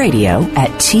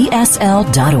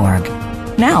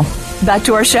webradio@tsl.org. Now, back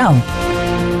to our show.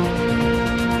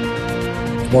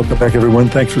 Welcome back, everyone.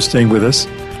 Thanks for staying with us.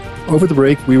 Over the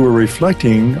break, we were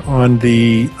reflecting on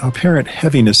the apparent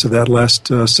heaviness of that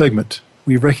last segment.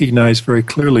 We recognize very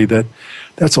clearly that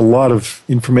that's a lot of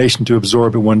information to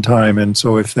absorb at one time, and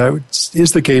so if that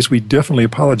is the case, we definitely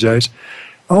apologize.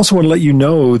 I also want to let you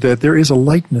know that there is a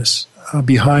lightness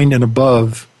behind and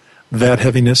above that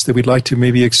heaviness that we'd like to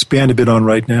maybe expand a bit on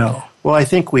right now. Well, I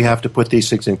think we have to put these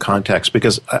things in context,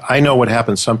 because I know what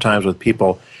happens sometimes with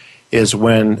people is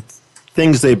when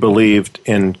things they believed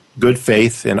in good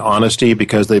faith and honesty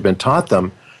because they've been taught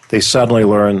them, they suddenly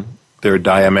learn they're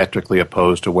diametrically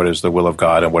opposed to what is the will of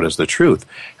God and what is the truth.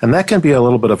 And that can be a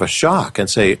little bit of a shock and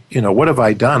say, what have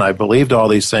I done? I believed all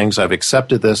these things. I've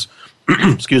accepted this,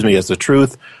 excuse me, as the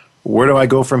truth. Where do I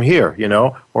go from here,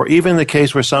 Or even the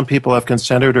case where some people have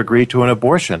consented or agreed to an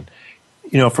abortion,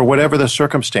 for whatever the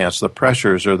circumstance, the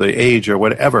pressures or the age or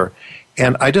whatever.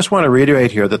 And I just want to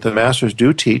reiterate here that the Masters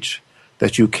do teach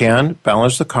that you can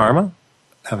balance the karma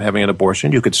of having an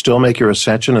abortion. You could still make your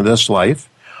ascension in this life.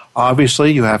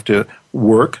 Obviously, you have to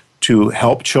work to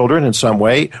help children in some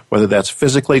way, whether that's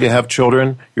physically to have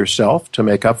children yourself to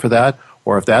make up for that,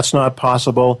 or if that's not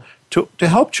possible, to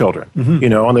help children. Mm-hmm.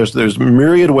 And there's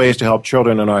myriad ways to help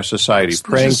children in our society.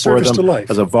 Praying for them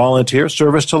as a volunteer,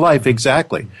 service to life,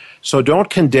 exactly. So don't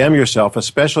condemn yourself,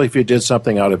 especially if you did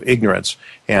something out of ignorance.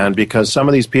 And because some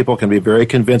of these people can be very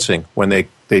convincing when they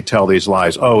tell these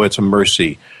lies. Oh, it's a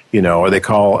mercy. or they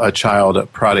call a child a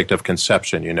product of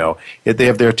conception, They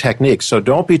have their techniques. So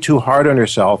don't be too hard on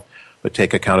yourself, but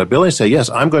take accountability and say, yes,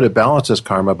 I'm going to balance this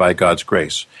karma by God's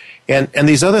grace. And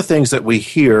these other things that we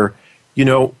hear,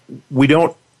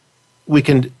 we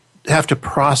can have to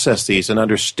process these and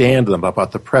understand them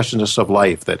about the preciousness of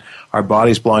life, that our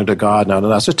bodies belong to God, not to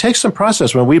us. It takes some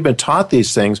process when we've been taught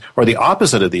these things, or the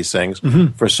opposite of these things,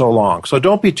 for so long. So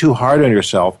don't be too hard on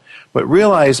yourself, but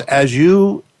realize as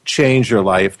you change your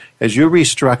life, as you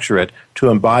restructure it to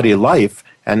embody life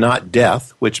and not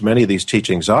death, which many of these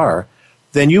teachings are,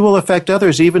 then you will affect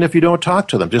others even if you don't talk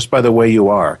to them, just by the way you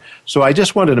are. So I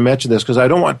just wanted to mention this because I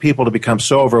don't want people to become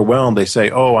so overwhelmed. They say,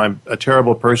 oh, I'm a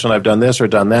terrible person, I've done this or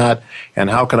done that, and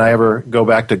how can I ever go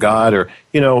back to God? Or,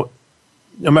 no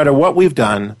matter what we've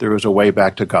done, there is a way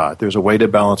back to God. There's a way to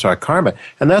balance our karma.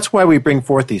 And that's why we bring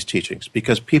forth these teachings,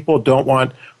 because people don't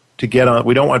want to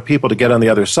we don't want people to get on the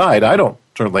other side. I don't,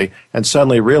 certainly, and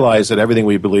suddenly realize that everything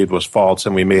we believed was false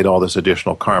and we made all this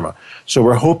additional karma. So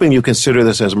we're hoping you consider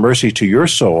this as mercy to your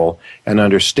soul and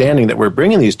understanding that we're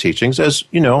bringing these teachings as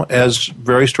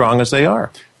very strong as they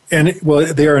are. And,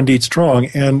 well, they are indeed strong.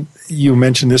 And you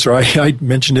mentioned this, or I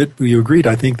mentioned it, you agreed.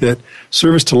 I think that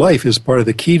service to life is part of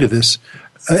the key to this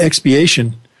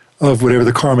expiation of whatever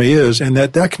the karma is, and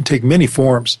that can take many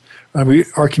forms.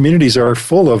 Our communities are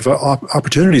full of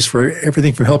opportunities for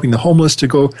everything from helping the homeless to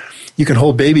go. You can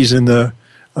hold babies in the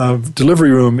delivery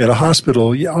room at a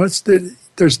hospital.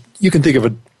 You can think of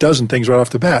a dozen things right off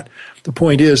the bat. The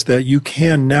point is that you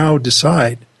can now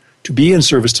decide to be in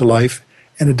service to life,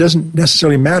 and it doesn't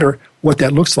necessarily matter what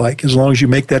that looks like as long as you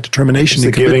make that determination.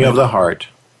 It's the giving of the heart.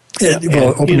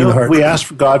 Opening the heart. We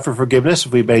ask God for forgiveness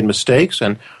if we made mistakes,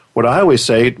 and what I always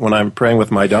say when I'm praying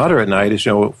with my daughter at night is,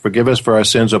 forgive us for our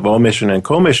sins of omission and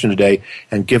commission today,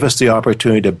 and give us the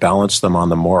opportunity to balance them on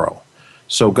the morrow.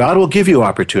 So God will give you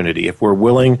opportunity if we're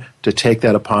willing to take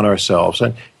that upon ourselves.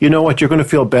 And you know what? You're going to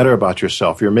feel better about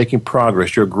yourself. You're making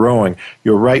progress. You're growing.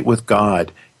 You're right with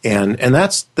God. And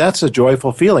that's a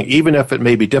joyful feeling, even if it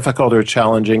may be difficult or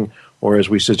challenging, or as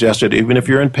we suggested, even if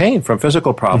you're in pain from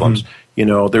physical problems,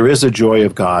 there is a joy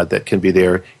of God that can be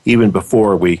there even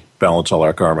before we balance all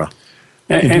our karma.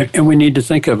 And we need to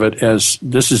think of it as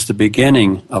this is the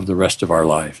beginning of the rest of our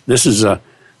life. This is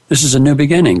a new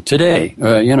beginning today.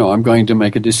 I'm going to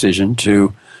make a decision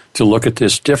to look at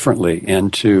this differently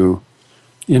and to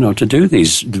do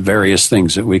these various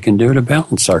things that we can do to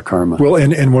balance our karma. Well,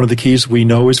 and one of the keys we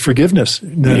know is forgiveness.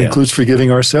 That includes forgiving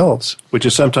ourselves. Which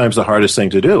is sometimes the hardest thing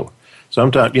to do.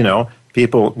 Sometimes,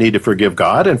 people need to forgive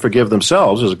God and forgive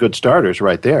themselves as good starters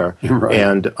right there. Right.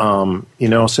 And,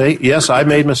 say, yes, I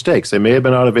made mistakes. They may have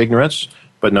been out of ignorance,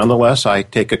 but nonetheless, I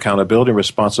take accountability and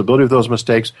responsibility for those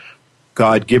mistakes.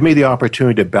 God, give me the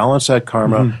opportunity to balance that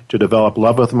karma, to develop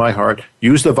love with my heart.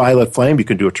 Use the violet flame. You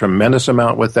can do a tremendous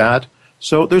amount with that.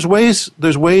 So there's ways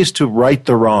to right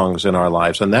the wrongs in our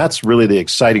lives, and that's really the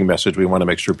exciting message we want to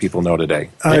make sure people know today.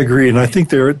 I agree, and I think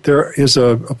there is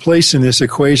a place in this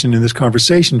equation, in this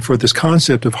conversation, for this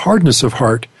concept of hardness of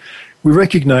heart. We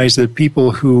recognize that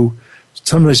people who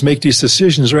sometimes make these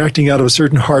decisions are acting out of a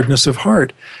certain hardness of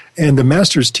heart, and the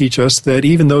masters teach us that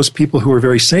even those people who are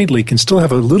very saintly can still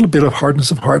have a little bit of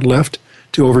hardness of heart left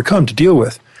to overcome, to deal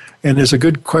with. And it's a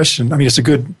good question. I mean, it's a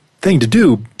good thing to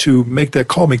do, to make that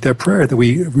call, make that prayer, that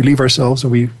we relieve ourselves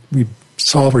and we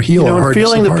solve or heal our hardness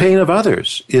feeling of the heart. pain of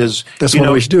others is... That's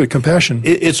one way to do it, compassion.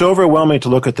 It's overwhelming to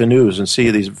look at the news and see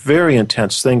these very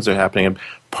intense things that are happening. And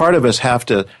part of us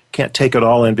can't take it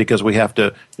all in because we have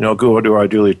to, go do our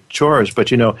daily chores.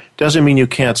 But, doesn't mean you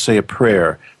can't say a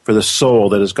prayer for the soul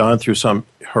that has gone through some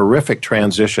horrific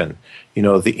transition.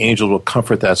 The angels will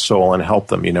comfort that soul and help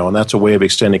them, and that's a way of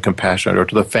extending compassion, or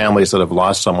to the families that have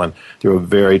lost someone through a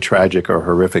very tragic or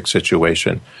horrific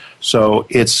situation. So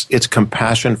it's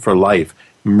compassion for life,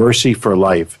 mercy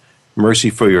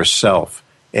for yourself.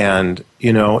 And,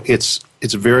 it's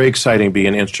very exciting to be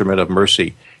an instrument of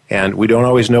mercy. And we don't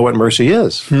always know what mercy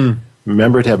is.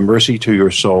 Remember to have mercy to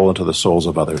your soul and to the souls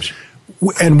of others.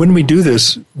 And when we do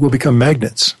this, we'll become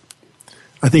magnets.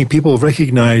 I think people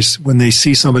recognize when they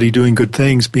see somebody doing good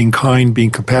things, being kind,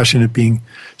 being compassionate, being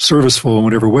serviceful in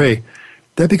whatever way,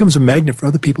 that becomes a magnet for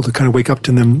other people to kind of wake up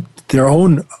to them, their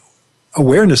own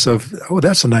awareness of, oh,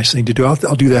 that's a nice thing to do.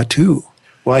 I'll do that too.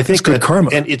 Well, I think it's good karma.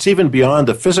 And it's even beyond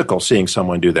the physical, seeing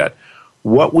someone do that.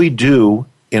 What we do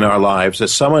in our lives that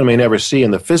someone may never see in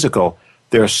the physical,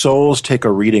 their souls take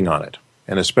a reading on it,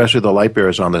 and especially the light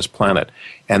bearers on this planet.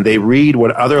 And they read what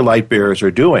other light bearers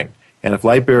are doing. And if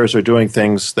light bearers are doing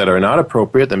things that are not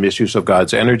appropriate, the misuse of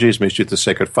God's energies, misuse of the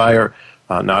sacred fire,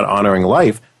 not honoring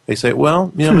life, they say,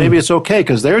 well, maybe it's okay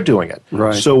because they're doing it.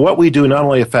 Right. So what we do not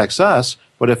only affects us,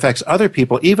 but it affects other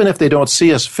people, even if they don't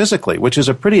see us physically, which is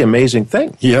a pretty amazing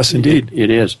thing. Yes, indeed. It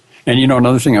is. And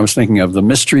another thing I was thinking of, the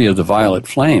mystery of the violet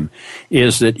flame,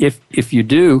 is that if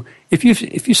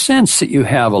you sense that you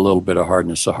have a little bit of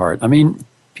hardness of heart, I mean,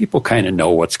 people kind of know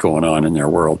what's going on in their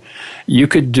world. You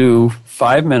could do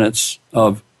 5 minutes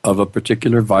of a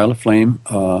particular violet flame,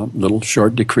 little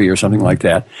short decree or something like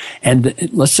that,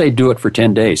 and let's say do it for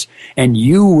 10 days, and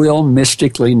you will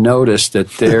mystically notice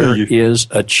that there is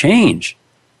a change.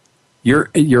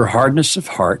 Your hardness of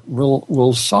heart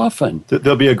will soften.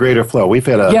 There'll be a greater flow. We've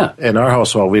had in our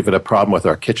household, we've had a problem with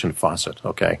our kitchen faucet,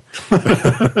 okay?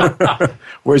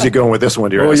 Where's he going with this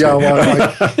one, dear? Well,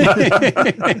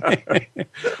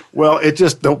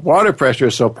 the water pressure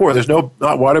is so poor. There's not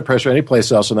water pressure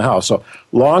anyplace else in the house. So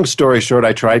long story short,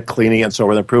 I tried cleaning it and so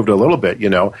forth, improved a little bit,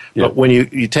 Yeah. But when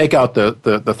you take out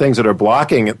the things that are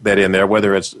blocking that in there,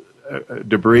 whether it's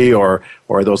debris or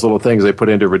those little things they put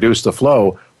in to reduce the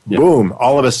flow, boom,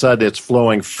 all of a sudden it's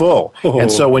flowing full. Oh.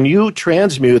 And so when you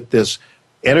transmute this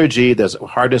energy, this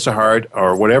hardness of heart,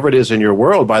 or whatever it is in your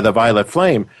world by the violet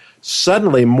flame,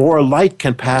 suddenly more light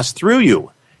can pass through you.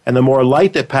 And the more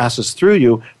light that passes through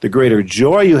you, the greater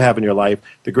joy you have in your life,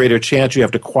 the greater chance you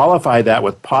have to qualify that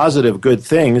with positive, good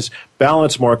things,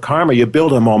 balance more karma. You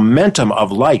build a momentum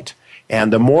of light.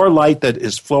 And the more light that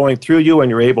is flowing through you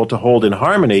and you're able to hold in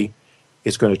harmony,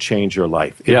 it's going to change your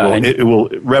life. It will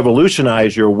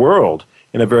revolutionize your world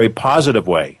in a very positive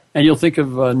way. And you'll think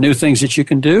of new things that you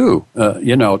can do,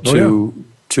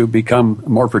 to become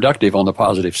more productive on the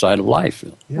positive side of life.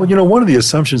 Yeah. Well, one of the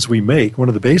assumptions we make, one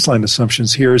of the baseline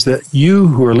assumptions here is that you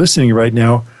who are listening right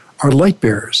now are light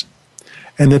bearers,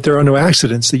 and that there are no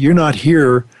accidents, that you're not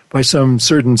here by some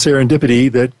certain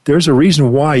serendipity, that there's a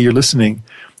reason why you're listening.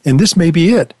 And this may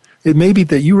be it. It may be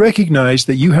that you recognize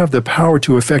that you have the power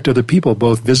to affect other people,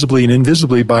 both visibly and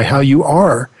invisibly, by how you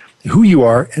are, who you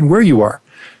are, and where you are.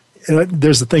 And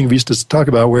there's the thing we used to talk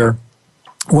about where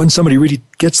when somebody really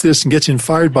gets this and gets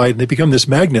inspired by it and they become this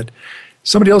magnet,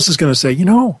 somebody else is going to say,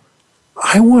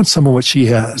 I want some of what she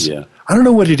has. Yeah. I don't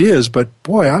know what it is, but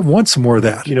boy, I want some more of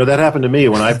that. That happened to me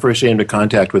when I first came into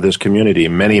contact with this community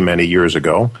many, many years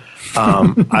ago.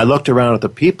 I looked around at the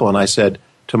people and I said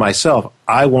to myself,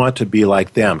 I want to be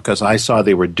like them, because I saw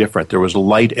they were different. There was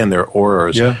light in their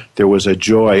auras. Yeah. There was a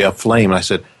joy, a flame. And I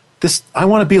said, I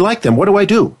want to be like them. What do I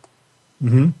do?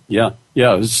 Mm-hmm. Yeah.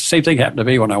 The same thing happened to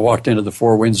me when I walked into the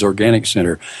Four Winds Organic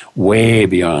Center, way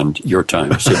beyond your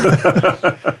time.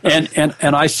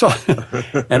 and I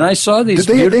saw these.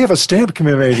 They have a stamp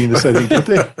commemorating this, I think, don't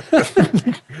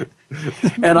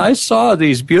they? And I saw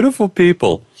these beautiful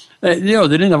people. They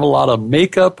didn't have a lot of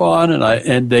makeup on,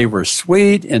 and they were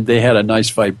sweet, and they had a nice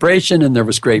vibration, and there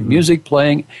was great music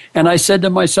playing. And I said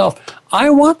to myself, I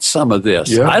want some of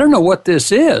this. Yeah. I don't know what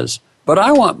this is, but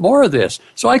I want more of this.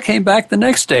 So I came back the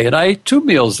next day, and I ate 2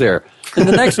 meals there. And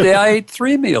the next day, I ate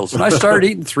 3 meals, and I started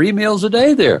eating 3 meals a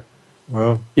day there.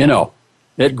 Well,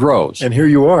 it grows. And here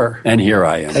you are. And here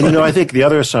I am. And, I think the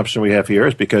other assumption we have here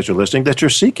is because you're listening that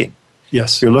you're seeking.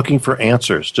 Yes. You're looking for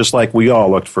answers, just like we all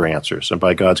looked for answers, and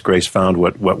by God's grace found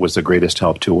what was the greatest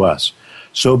help to us.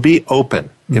 So be open.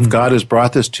 Mm-hmm. If God has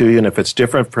brought this to you, and if it's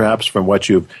different perhaps from what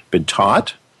you've been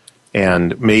taught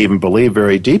and may even believe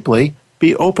very deeply,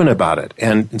 be open about it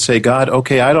and say, God,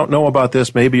 okay, I don't know about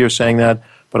this. Maybe you're saying that,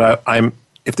 but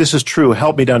if this is true,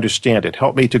 help me to understand it.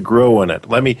 Help me to grow in it.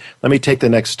 Let me take the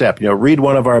next step. Read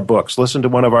one of our books, listen to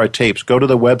one of our tapes, go to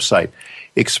the website,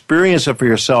 experience it for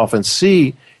yourself, and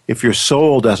see if your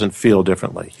soul doesn't feel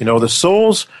differently. The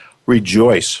souls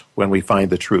rejoice when we find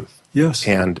the truth. Yes.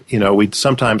 And, we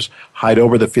sometimes hide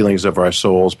over the feelings of our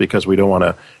souls because we don't want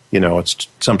to, it's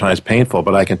sometimes painful.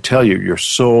 But I can tell you, your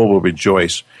soul will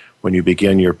rejoice when you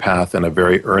begin your path in a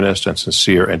very earnest and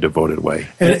sincere and devoted way.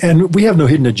 And we have no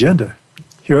hidden agenda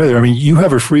here either. I mean, you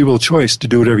have a free will choice to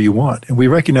do whatever you want, and we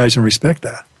recognize and respect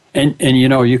that. And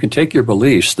you can take your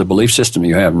beliefs, the belief system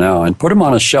you have now, and put them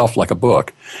on a shelf like a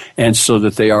book, and so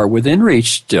that they are within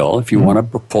reach still if you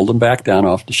want to pull them back down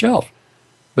off the shelf.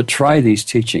 But try these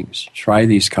teachings. Try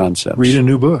these concepts. Read a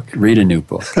new book. Read a new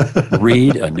book.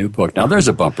 Read a new book. Now, there's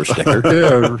a bumper sticker.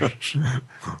 Yeah.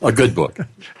 A good book.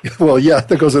 Well, yeah,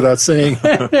 that goes without saying.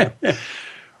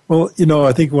 Well,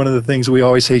 I think one of the things we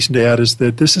always hasten to add is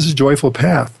that this is a joyful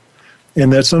path,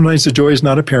 and that sometimes the joy is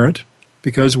not apparent,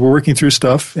 because we're working through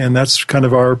stuff, and that's kind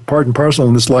of our part and parcel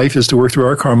in this life, is to work through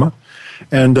our karma.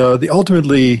 And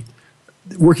ultimately,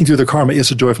 working through the karma is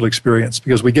a joyful experience,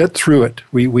 because we get through it.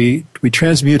 We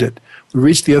transmute it. We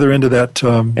reach the other end of that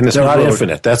and it's not road.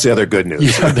 Infinite. That's the other good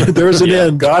news. Yeah, there's an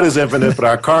end. God is infinite, but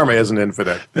our karma isn't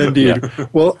infinite. Indeed. Yeah.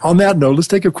 Well, on that note, let's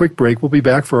take a quick break. We'll be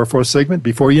back for our fourth segment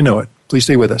before you know it. Please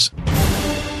stay with us.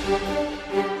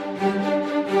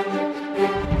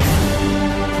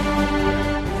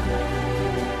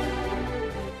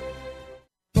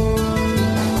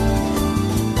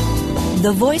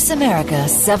 the Voice America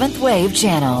 7th Wave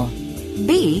Channel.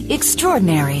 Be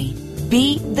extraordinary.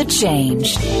 Be the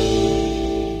change.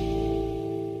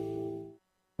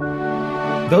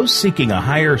 Those seeking a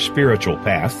higher spiritual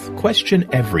path question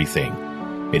everything.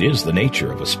 It is the nature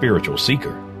of a spiritual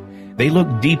seeker. They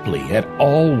look deeply at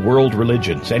all world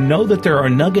religions and know that there are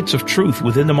nuggets of truth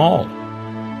within them all.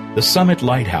 The Summit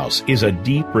Lighthouse is a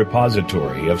deep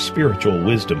repository of spiritual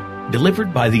wisdom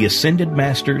delivered by the Ascended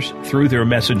Masters through their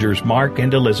messengers Mark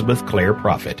and Elizabeth Clare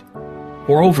Prophet.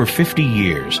 For over 50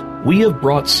 years, we have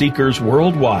brought seekers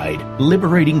worldwide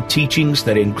liberating teachings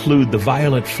that include the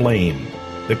violet flame,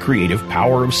 the creative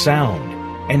power of sound,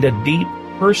 and a deep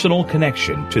personal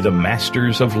connection to the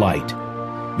Masters of Light.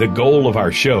 The goal of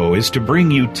our show is to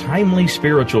bring you timely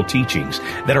spiritual teachings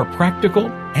that are practical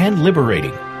and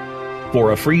liberating.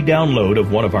 For a free download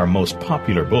of one of our most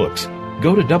popular books,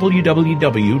 go to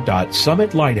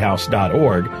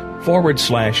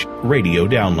www.summitlighthouse.org/radio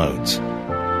downloads.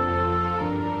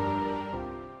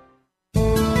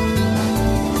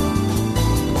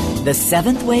 The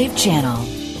 7th Wave Channel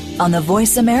on the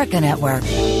Voice America Network.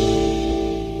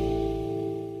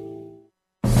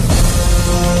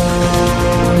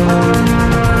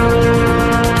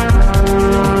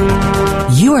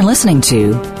 You are listening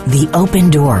to The Open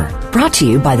Door, brought to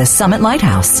you by the Summit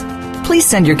Lighthouse. Please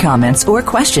send your comments or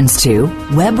questions to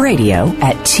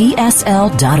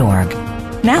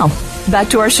webradio@tsl.org. Now, back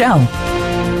to our show.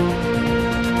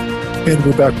 And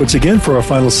we're back once again for our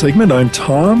final segment. I'm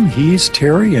Tom, he's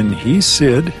Terry, and he's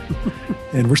Sid.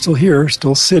 And we're still here,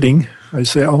 still sitting. I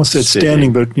almost said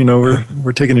standing, but,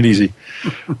 we're taking it easy.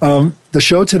 The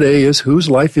show today is Whose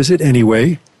Life Is It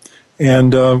Anyway?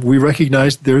 And we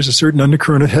recognize there's a certain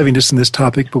undercurrent of heaviness in this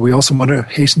topic, but we also want to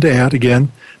hasten to add,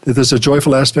 again, that there's a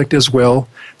joyful aspect as well,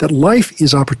 that life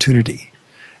is opportunity.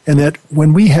 And that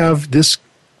when we have this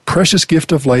precious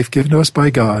gift of life given to us by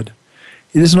God,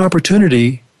 it is an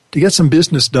opportunity to get some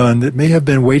business done that may have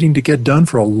been waiting to get done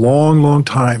for a long, long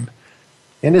time.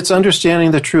 And it's understanding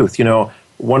the truth.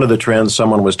 One of the trends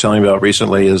someone was telling me about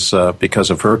recently is because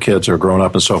of her kids are grown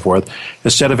up and so forth,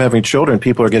 instead of having children,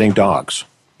 people are getting dogs,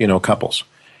 couples.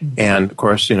 And, of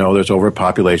course, there's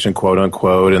overpopulation, quote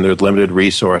unquote, and there's limited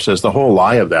resources, the whole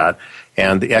lie of that,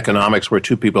 and the economics where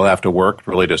two people have to work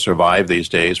really to survive these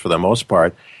days for the most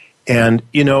part. And,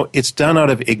 it's done out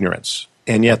of ignorance.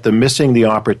 And yet missing the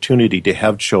opportunity to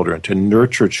have children, to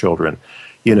nurture children,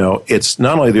 it's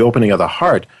not only the opening of the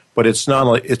heart, but it's not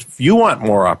only, if you want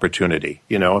more opportunity,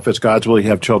 if it's God's will to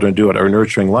have children do it, or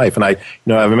nurturing life. And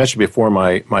I've mentioned before,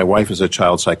 my wife is a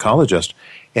child psychologist,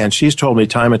 and she's told me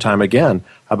time and time again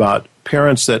about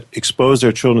parents that expose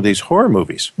their children to these horror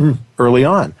movies early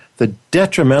on, the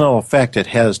detrimental effect it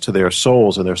has to their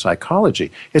souls and their psychology.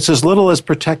 It's as little as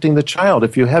protecting the child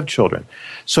if you have children.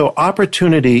 So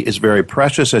opportunity is very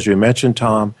precious, as you mentioned,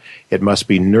 Tom. It must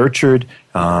be nurtured.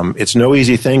 It's no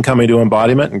easy thing coming to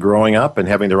embodiment and growing up and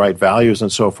having the right values and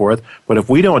so forth. But if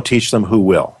we don't teach them, who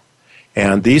will?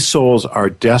 And these souls are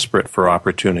desperate for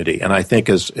opportunity. And I think,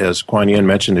 as Kuan Yin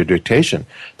mentioned in the dictation,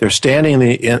 they're standing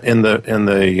in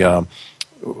the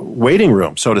waiting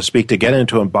room, so to speak, to get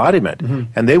into embodiment. Mm-hmm.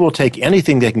 And they will take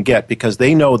anything they can get because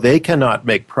they know they cannot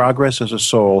make progress as a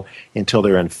soul until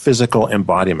they're in physical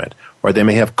embodiment, or they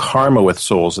may have karma with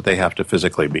souls that they have to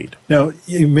physically beat. Now,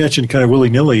 you mentioned kind of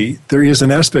willy-nilly. There is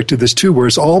an aspect to this, too, where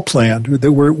it's all planned,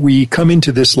 that we come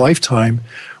into this lifetime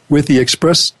with the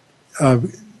express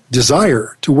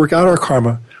desire to work out our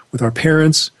karma with our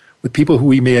parents, with people who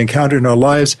we may encounter in our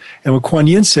lives. And when Kuan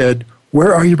Yin said,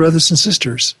 where are your brothers and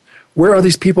sisters? Where are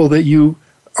these people that you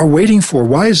are waiting for?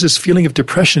 Why is this feeling of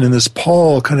depression and this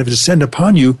pall kind of descend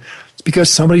upon you? It's because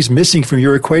somebody's missing from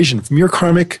your equation, from your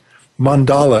karmic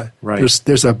mandala. Right.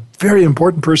 There's a very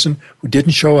important person who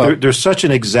didn't show up. There's such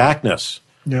an exactness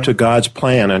to God's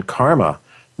plan and karma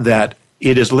that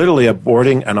it is literally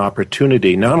aborting an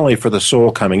opportunity, not only for the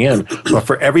soul coming in, but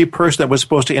for every person that was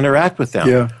supposed to interact with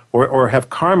them, or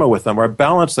have karma with them, or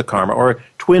balance the karma, or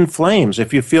twin flames.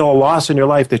 If you feel a loss in your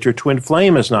life that your twin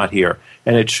flame is not here,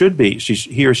 and it should be,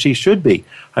 he or she should be.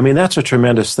 I mean, that's a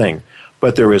tremendous thing.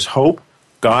 But there is hope.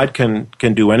 God can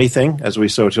do anything, as we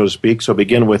so to speak. So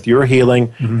begin with your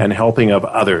healing and helping of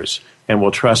others. And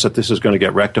we'll trust that this is going to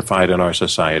get rectified in our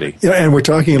society. Yeah, and we're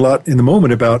talking a lot in the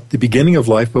moment about the beginning of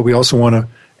life, but we also want to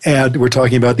add, we're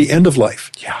talking about the end of life.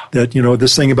 Yeah. That,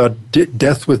 this thing about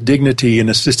death with dignity and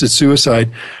assisted suicide,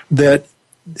 that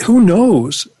who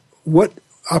knows what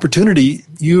opportunity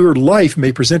your life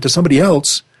may present to somebody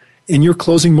else in your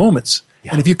closing moments.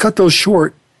 Yeah. And if you cut those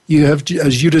short, you have,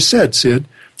 as you just said, Sid,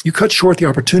 you cut short the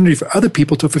opportunity for other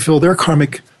people to fulfill their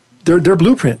karmic, their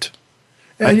blueprint.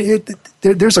 And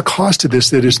there's a cost to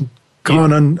this that is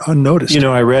gone unnoticed.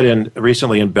 I read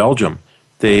recently in Belgium,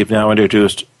 they've now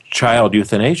introduced child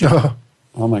euthanasia.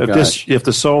 Oh my gosh! If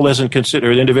the soul isn't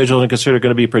considered, the individual isn't considered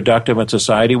going to be productive in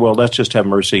society, well, let's just have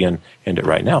mercy and end it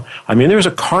right now. I mean, there's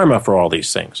a karma for all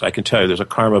these things. I can tell you, there's a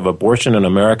karma of abortion in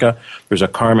America. There's a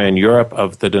karma in Europe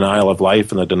of the denial of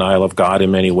life and the denial of God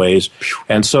in many ways.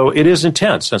 And so it is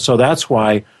intense. And so that's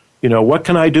why, what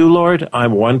can I do, Lord?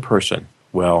 I'm one person.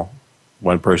 Well,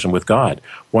 one person with God.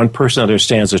 One person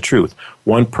understands the truth.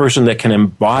 One person that can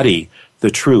embody the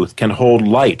truth, can hold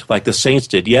light like the saints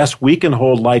did. Yes, we can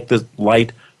hold light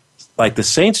like the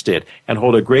saints did and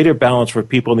hold a greater balance for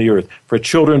people in the earth, for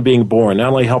children being born,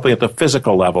 not only helping at the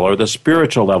physical level or the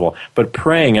spiritual level, but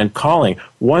praying and calling.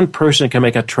 One person can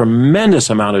make a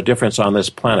tremendous amount of difference on this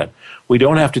planet. We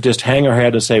don't have to just hang our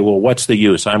head and say, well, what's the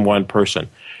use? I'm one person.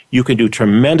 You can do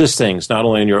tremendous things, not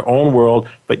only in your own world,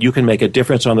 but you can make a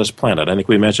difference on this planet. I think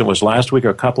we mentioned it was last week or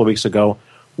a couple of weeks ago.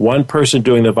 One person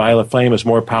doing the violet flame is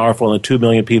more powerful than 2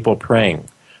 million people praying.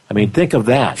 I mean, think of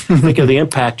that. Think of the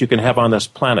impact you can have on this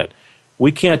planet.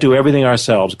 We can't do everything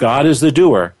ourselves. God is the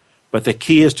doer, but the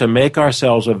key is to make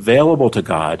ourselves available to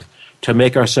God, to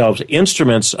make ourselves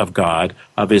instruments of God,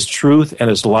 of His truth and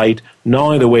His light, not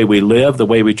only the way we live, the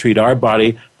way we treat our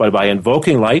body, but by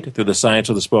invoking light through the science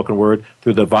of the spoken word,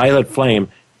 through the violet flame,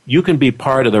 you can be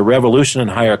part of the revolution in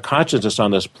higher consciousness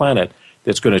on this planet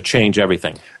that's going to change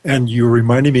everything. And you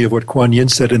reminded me of what Kuan Yin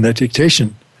said in that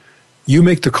dictation. You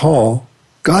make the call,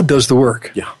 God does the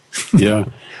work. Yeah. Yeah.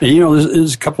 And,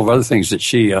 there's a couple of other things that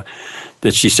she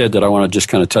said that I want to just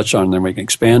kind of touch on and then we can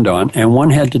expand on. And one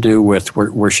had to do with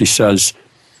where she says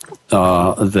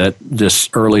that this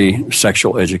early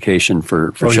sexual education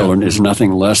for children is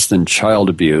nothing less than child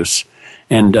abuse.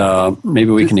 And maybe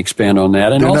we can expand on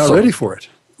that. And they're also, not ready for it.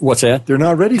 What's that? They're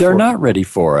not ready for it. They're not ready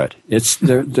for it. It's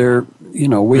they're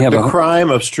we have the crime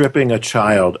of stripping a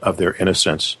child of their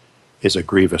innocence is a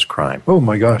grievous crime. Oh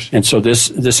my gosh. And so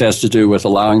this has to do with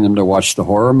allowing them to watch the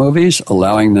horror movies,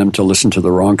 allowing them to listen to the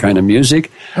wrong kind of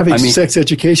music. Having sex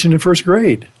education in first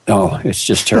grade. Oh, it's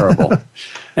just terrible.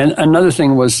 And another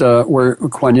thing was where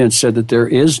Kuan Yin said that there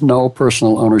is no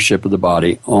personal ownership of the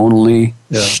body, only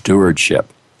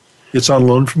stewardship. It's on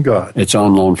loan from God. It's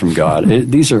on loan from God.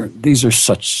 These are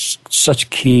such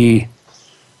key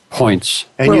points.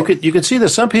 And you can see that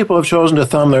some people have chosen to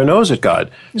thumb their nose at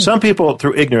God. Some people,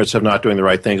 through ignorance, have not doing the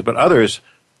right things, but others,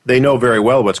 they know very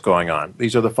well what's going on.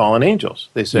 These are the fallen angels.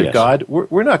 They said, yes. God,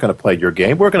 we're not going to play your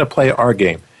game. We're going to play our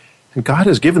game. And God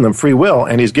has given them free will,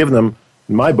 and He's given them,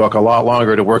 in my book, a lot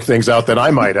longer to work things out than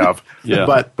I might have.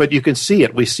 But you can see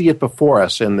it. We see it before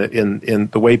us in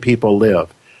the way people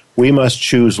live. We must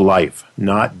choose life,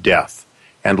 not death.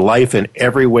 And life in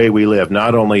every way we live,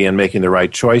 not only in making the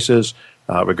right choices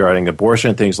regarding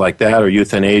abortion, things like that, or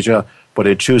euthanasia, but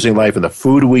in choosing life in the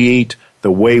food we eat,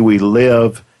 the way we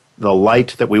live, the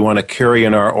light that we want to carry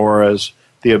in our auras,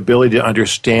 the ability to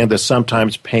understand that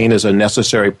sometimes pain is a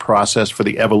necessary process for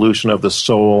the evolution of the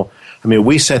soul. I mean,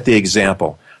 we set the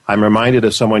example. I'm reminded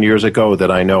of someone years ago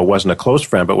that I know wasn't a close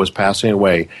friend, but was passing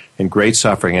away in great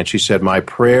suffering. And she said, my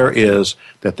prayer is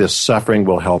that this suffering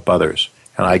will help others.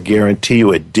 And I guarantee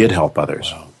you it did help others.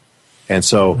 Wow. And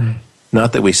so,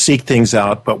 not that we seek things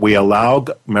out, but we allow,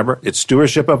 remember, it's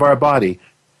stewardship of our body,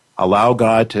 allow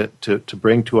God to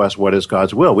bring to us what is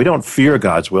God's will. We don't fear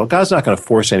God's will. God's not going to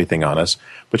force anything on us.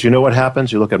 But you know what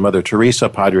happens? You look at Mother Teresa,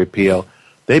 Padre Pio,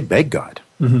 they beg God.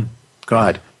 Mm-hmm.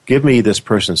 God, give me this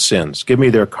person's sins. Give me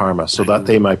their karma so that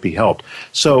they might be helped.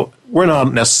 So we're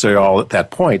not necessarily all at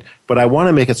that point, but I want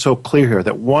to make it so clear here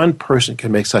that one person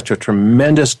can make such a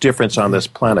tremendous difference on this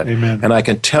planet. Amen. And I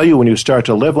can tell you when you start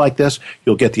to live like this,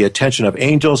 you'll get the attention of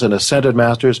angels and ascended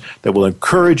masters that will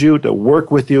encourage you, to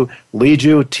work with you, lead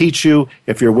you, teach you,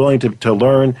 if you're willing to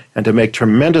learn and to make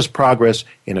tremendous progress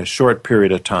in a short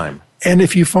period of time. And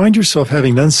if you find yourself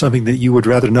having done something that you would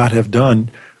rather not have done,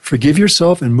 forgive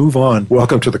yourself and move on.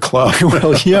 Welcome to the club.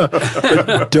 Well, yeah.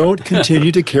 But don't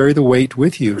continue to carry the weight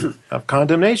with you. Of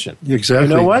condemnation. Exactly.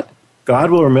 You know what?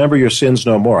 God will remember your sins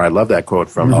no more. I love that quote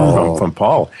from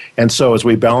Paul. And so as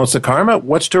we balance the karma,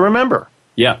 what's to remember?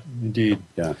 Yeah. Indeed.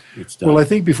 Yeah. It's done. Well, I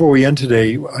think before we end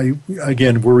today,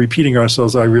 again, we're repeating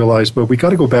ourselves, I realize, but we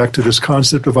got to go back to this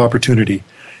concept of opportunity.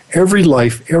 Every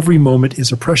life, every moment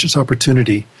is a precious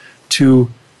opportunity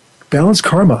to balance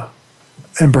karma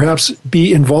and perhaps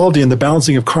be involved in the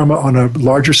balancing of karma on a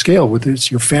larger scale, whether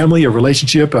it's your family, a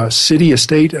relationship, a city, a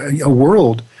state, a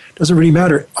world. Doesn't really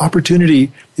matter.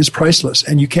 Opportunity is priceless,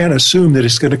 and you can't assume that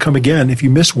it's going to come again if you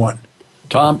miss one.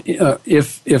 Tom,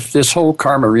 if this whole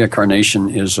karma reincarnation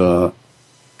is a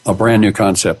a brand new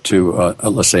concept to,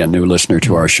 let's say, a new listener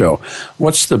to our show,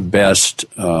 what's the best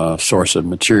source of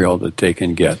material that they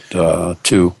can get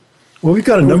to? Well, we've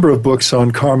got a number of books on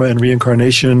karma and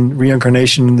reincarnation.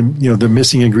 Reincarnation, the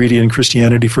missing ingredient in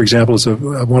Christianity, for example, is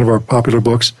one of our popular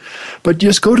books. But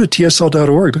just go to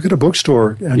tsl.org, look at a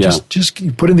bookstore, and just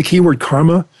put in the keyword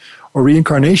karma or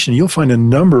reincarnation. You'll find a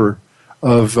number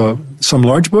of some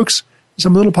large books,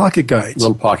 some little pocket guides.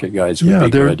 Little pocket guides would be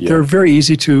good. Yeah, they're very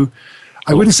easy to.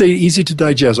 I wouldn't say easy to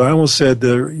digest. I almost said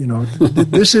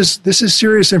this is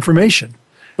serious information.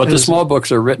 But the small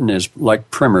books are written as like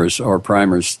primers or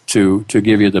primers to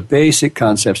give you the basic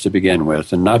concepts to begin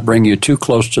with and not bring you too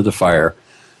close to the fire,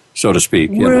 so to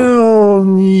speak.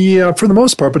 Yeah, for the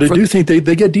most part. But I do think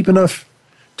they get deep enough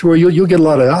to where you'll get a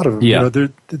lot out of them. Yeah.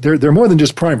 They're more than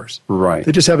just primers. Right.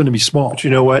 They just happen to be small. But you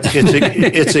know what?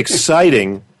 It's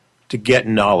exciting to get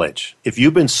knowledge. If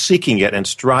you've been seeking it and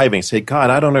striving, say, God,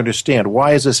 I don't understand.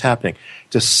 Why is this happening?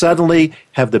 To suddenly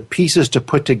have the pieces to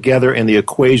put together in the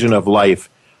equation of life.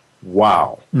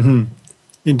 Wow. Mm-hmm.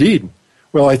 Indeed.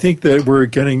 Well, I think that we're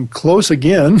getting close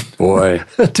again. Boy,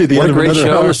 to the what end a great of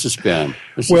show this has been.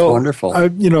 This is wonderful. I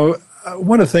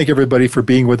want to thank everybody for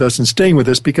being with us and staying with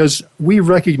us, because we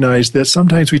recognize that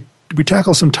sometimes we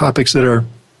tackle some topics that are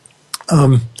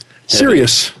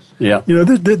serious. Yeah.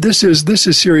 This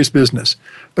is serious business.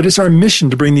 But it's our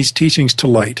mission to bring these teachings to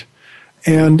light.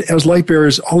 And as light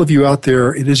bearers, all of you out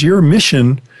there, it is your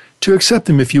mission to accept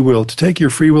them, if you will, to take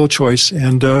your free will choice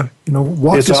and walk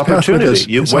it's this path with us.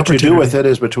 What you do with it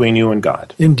is between you and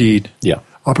God. Indeed. Yeah.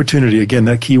 Opportunity, again,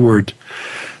 that key word.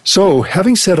 So,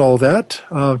 having said all that,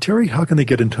 Terry, how can they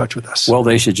get in touch with us? Well,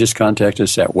 they should just contact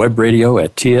us at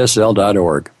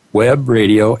webradio@tsl.org.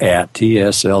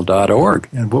 Webradio@tsl.org.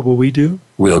 And what will we do?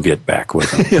 We'll get back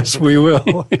with them. Yes, we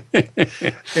will.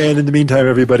 And in the meantime,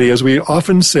 everybody, as we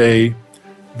often say,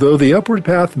 though the upward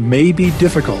path may be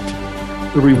difficult,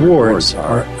 the rewards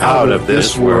are out of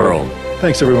this world.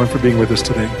 Thanks, everyone, for being with us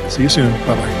today. See you soon.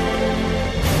 Bye-bye.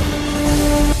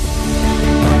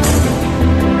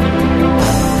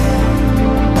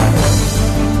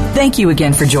 Thank you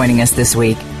again for joining us this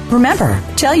week. Remember,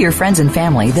 tell your friends and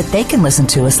family that they can listen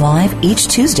to us live each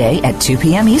Tuesday at 2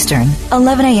 p.m. Eastern,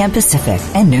 11 a.m. Pacific,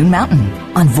 and noon Mountain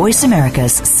on Voice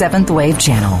America's 7th Wave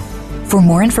channel. For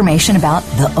more information about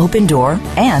The Open Door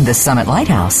and the Summit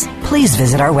Lighthouse, please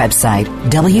visit our website,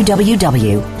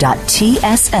 www.tsl.org.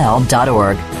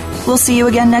 We'll see you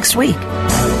again next week.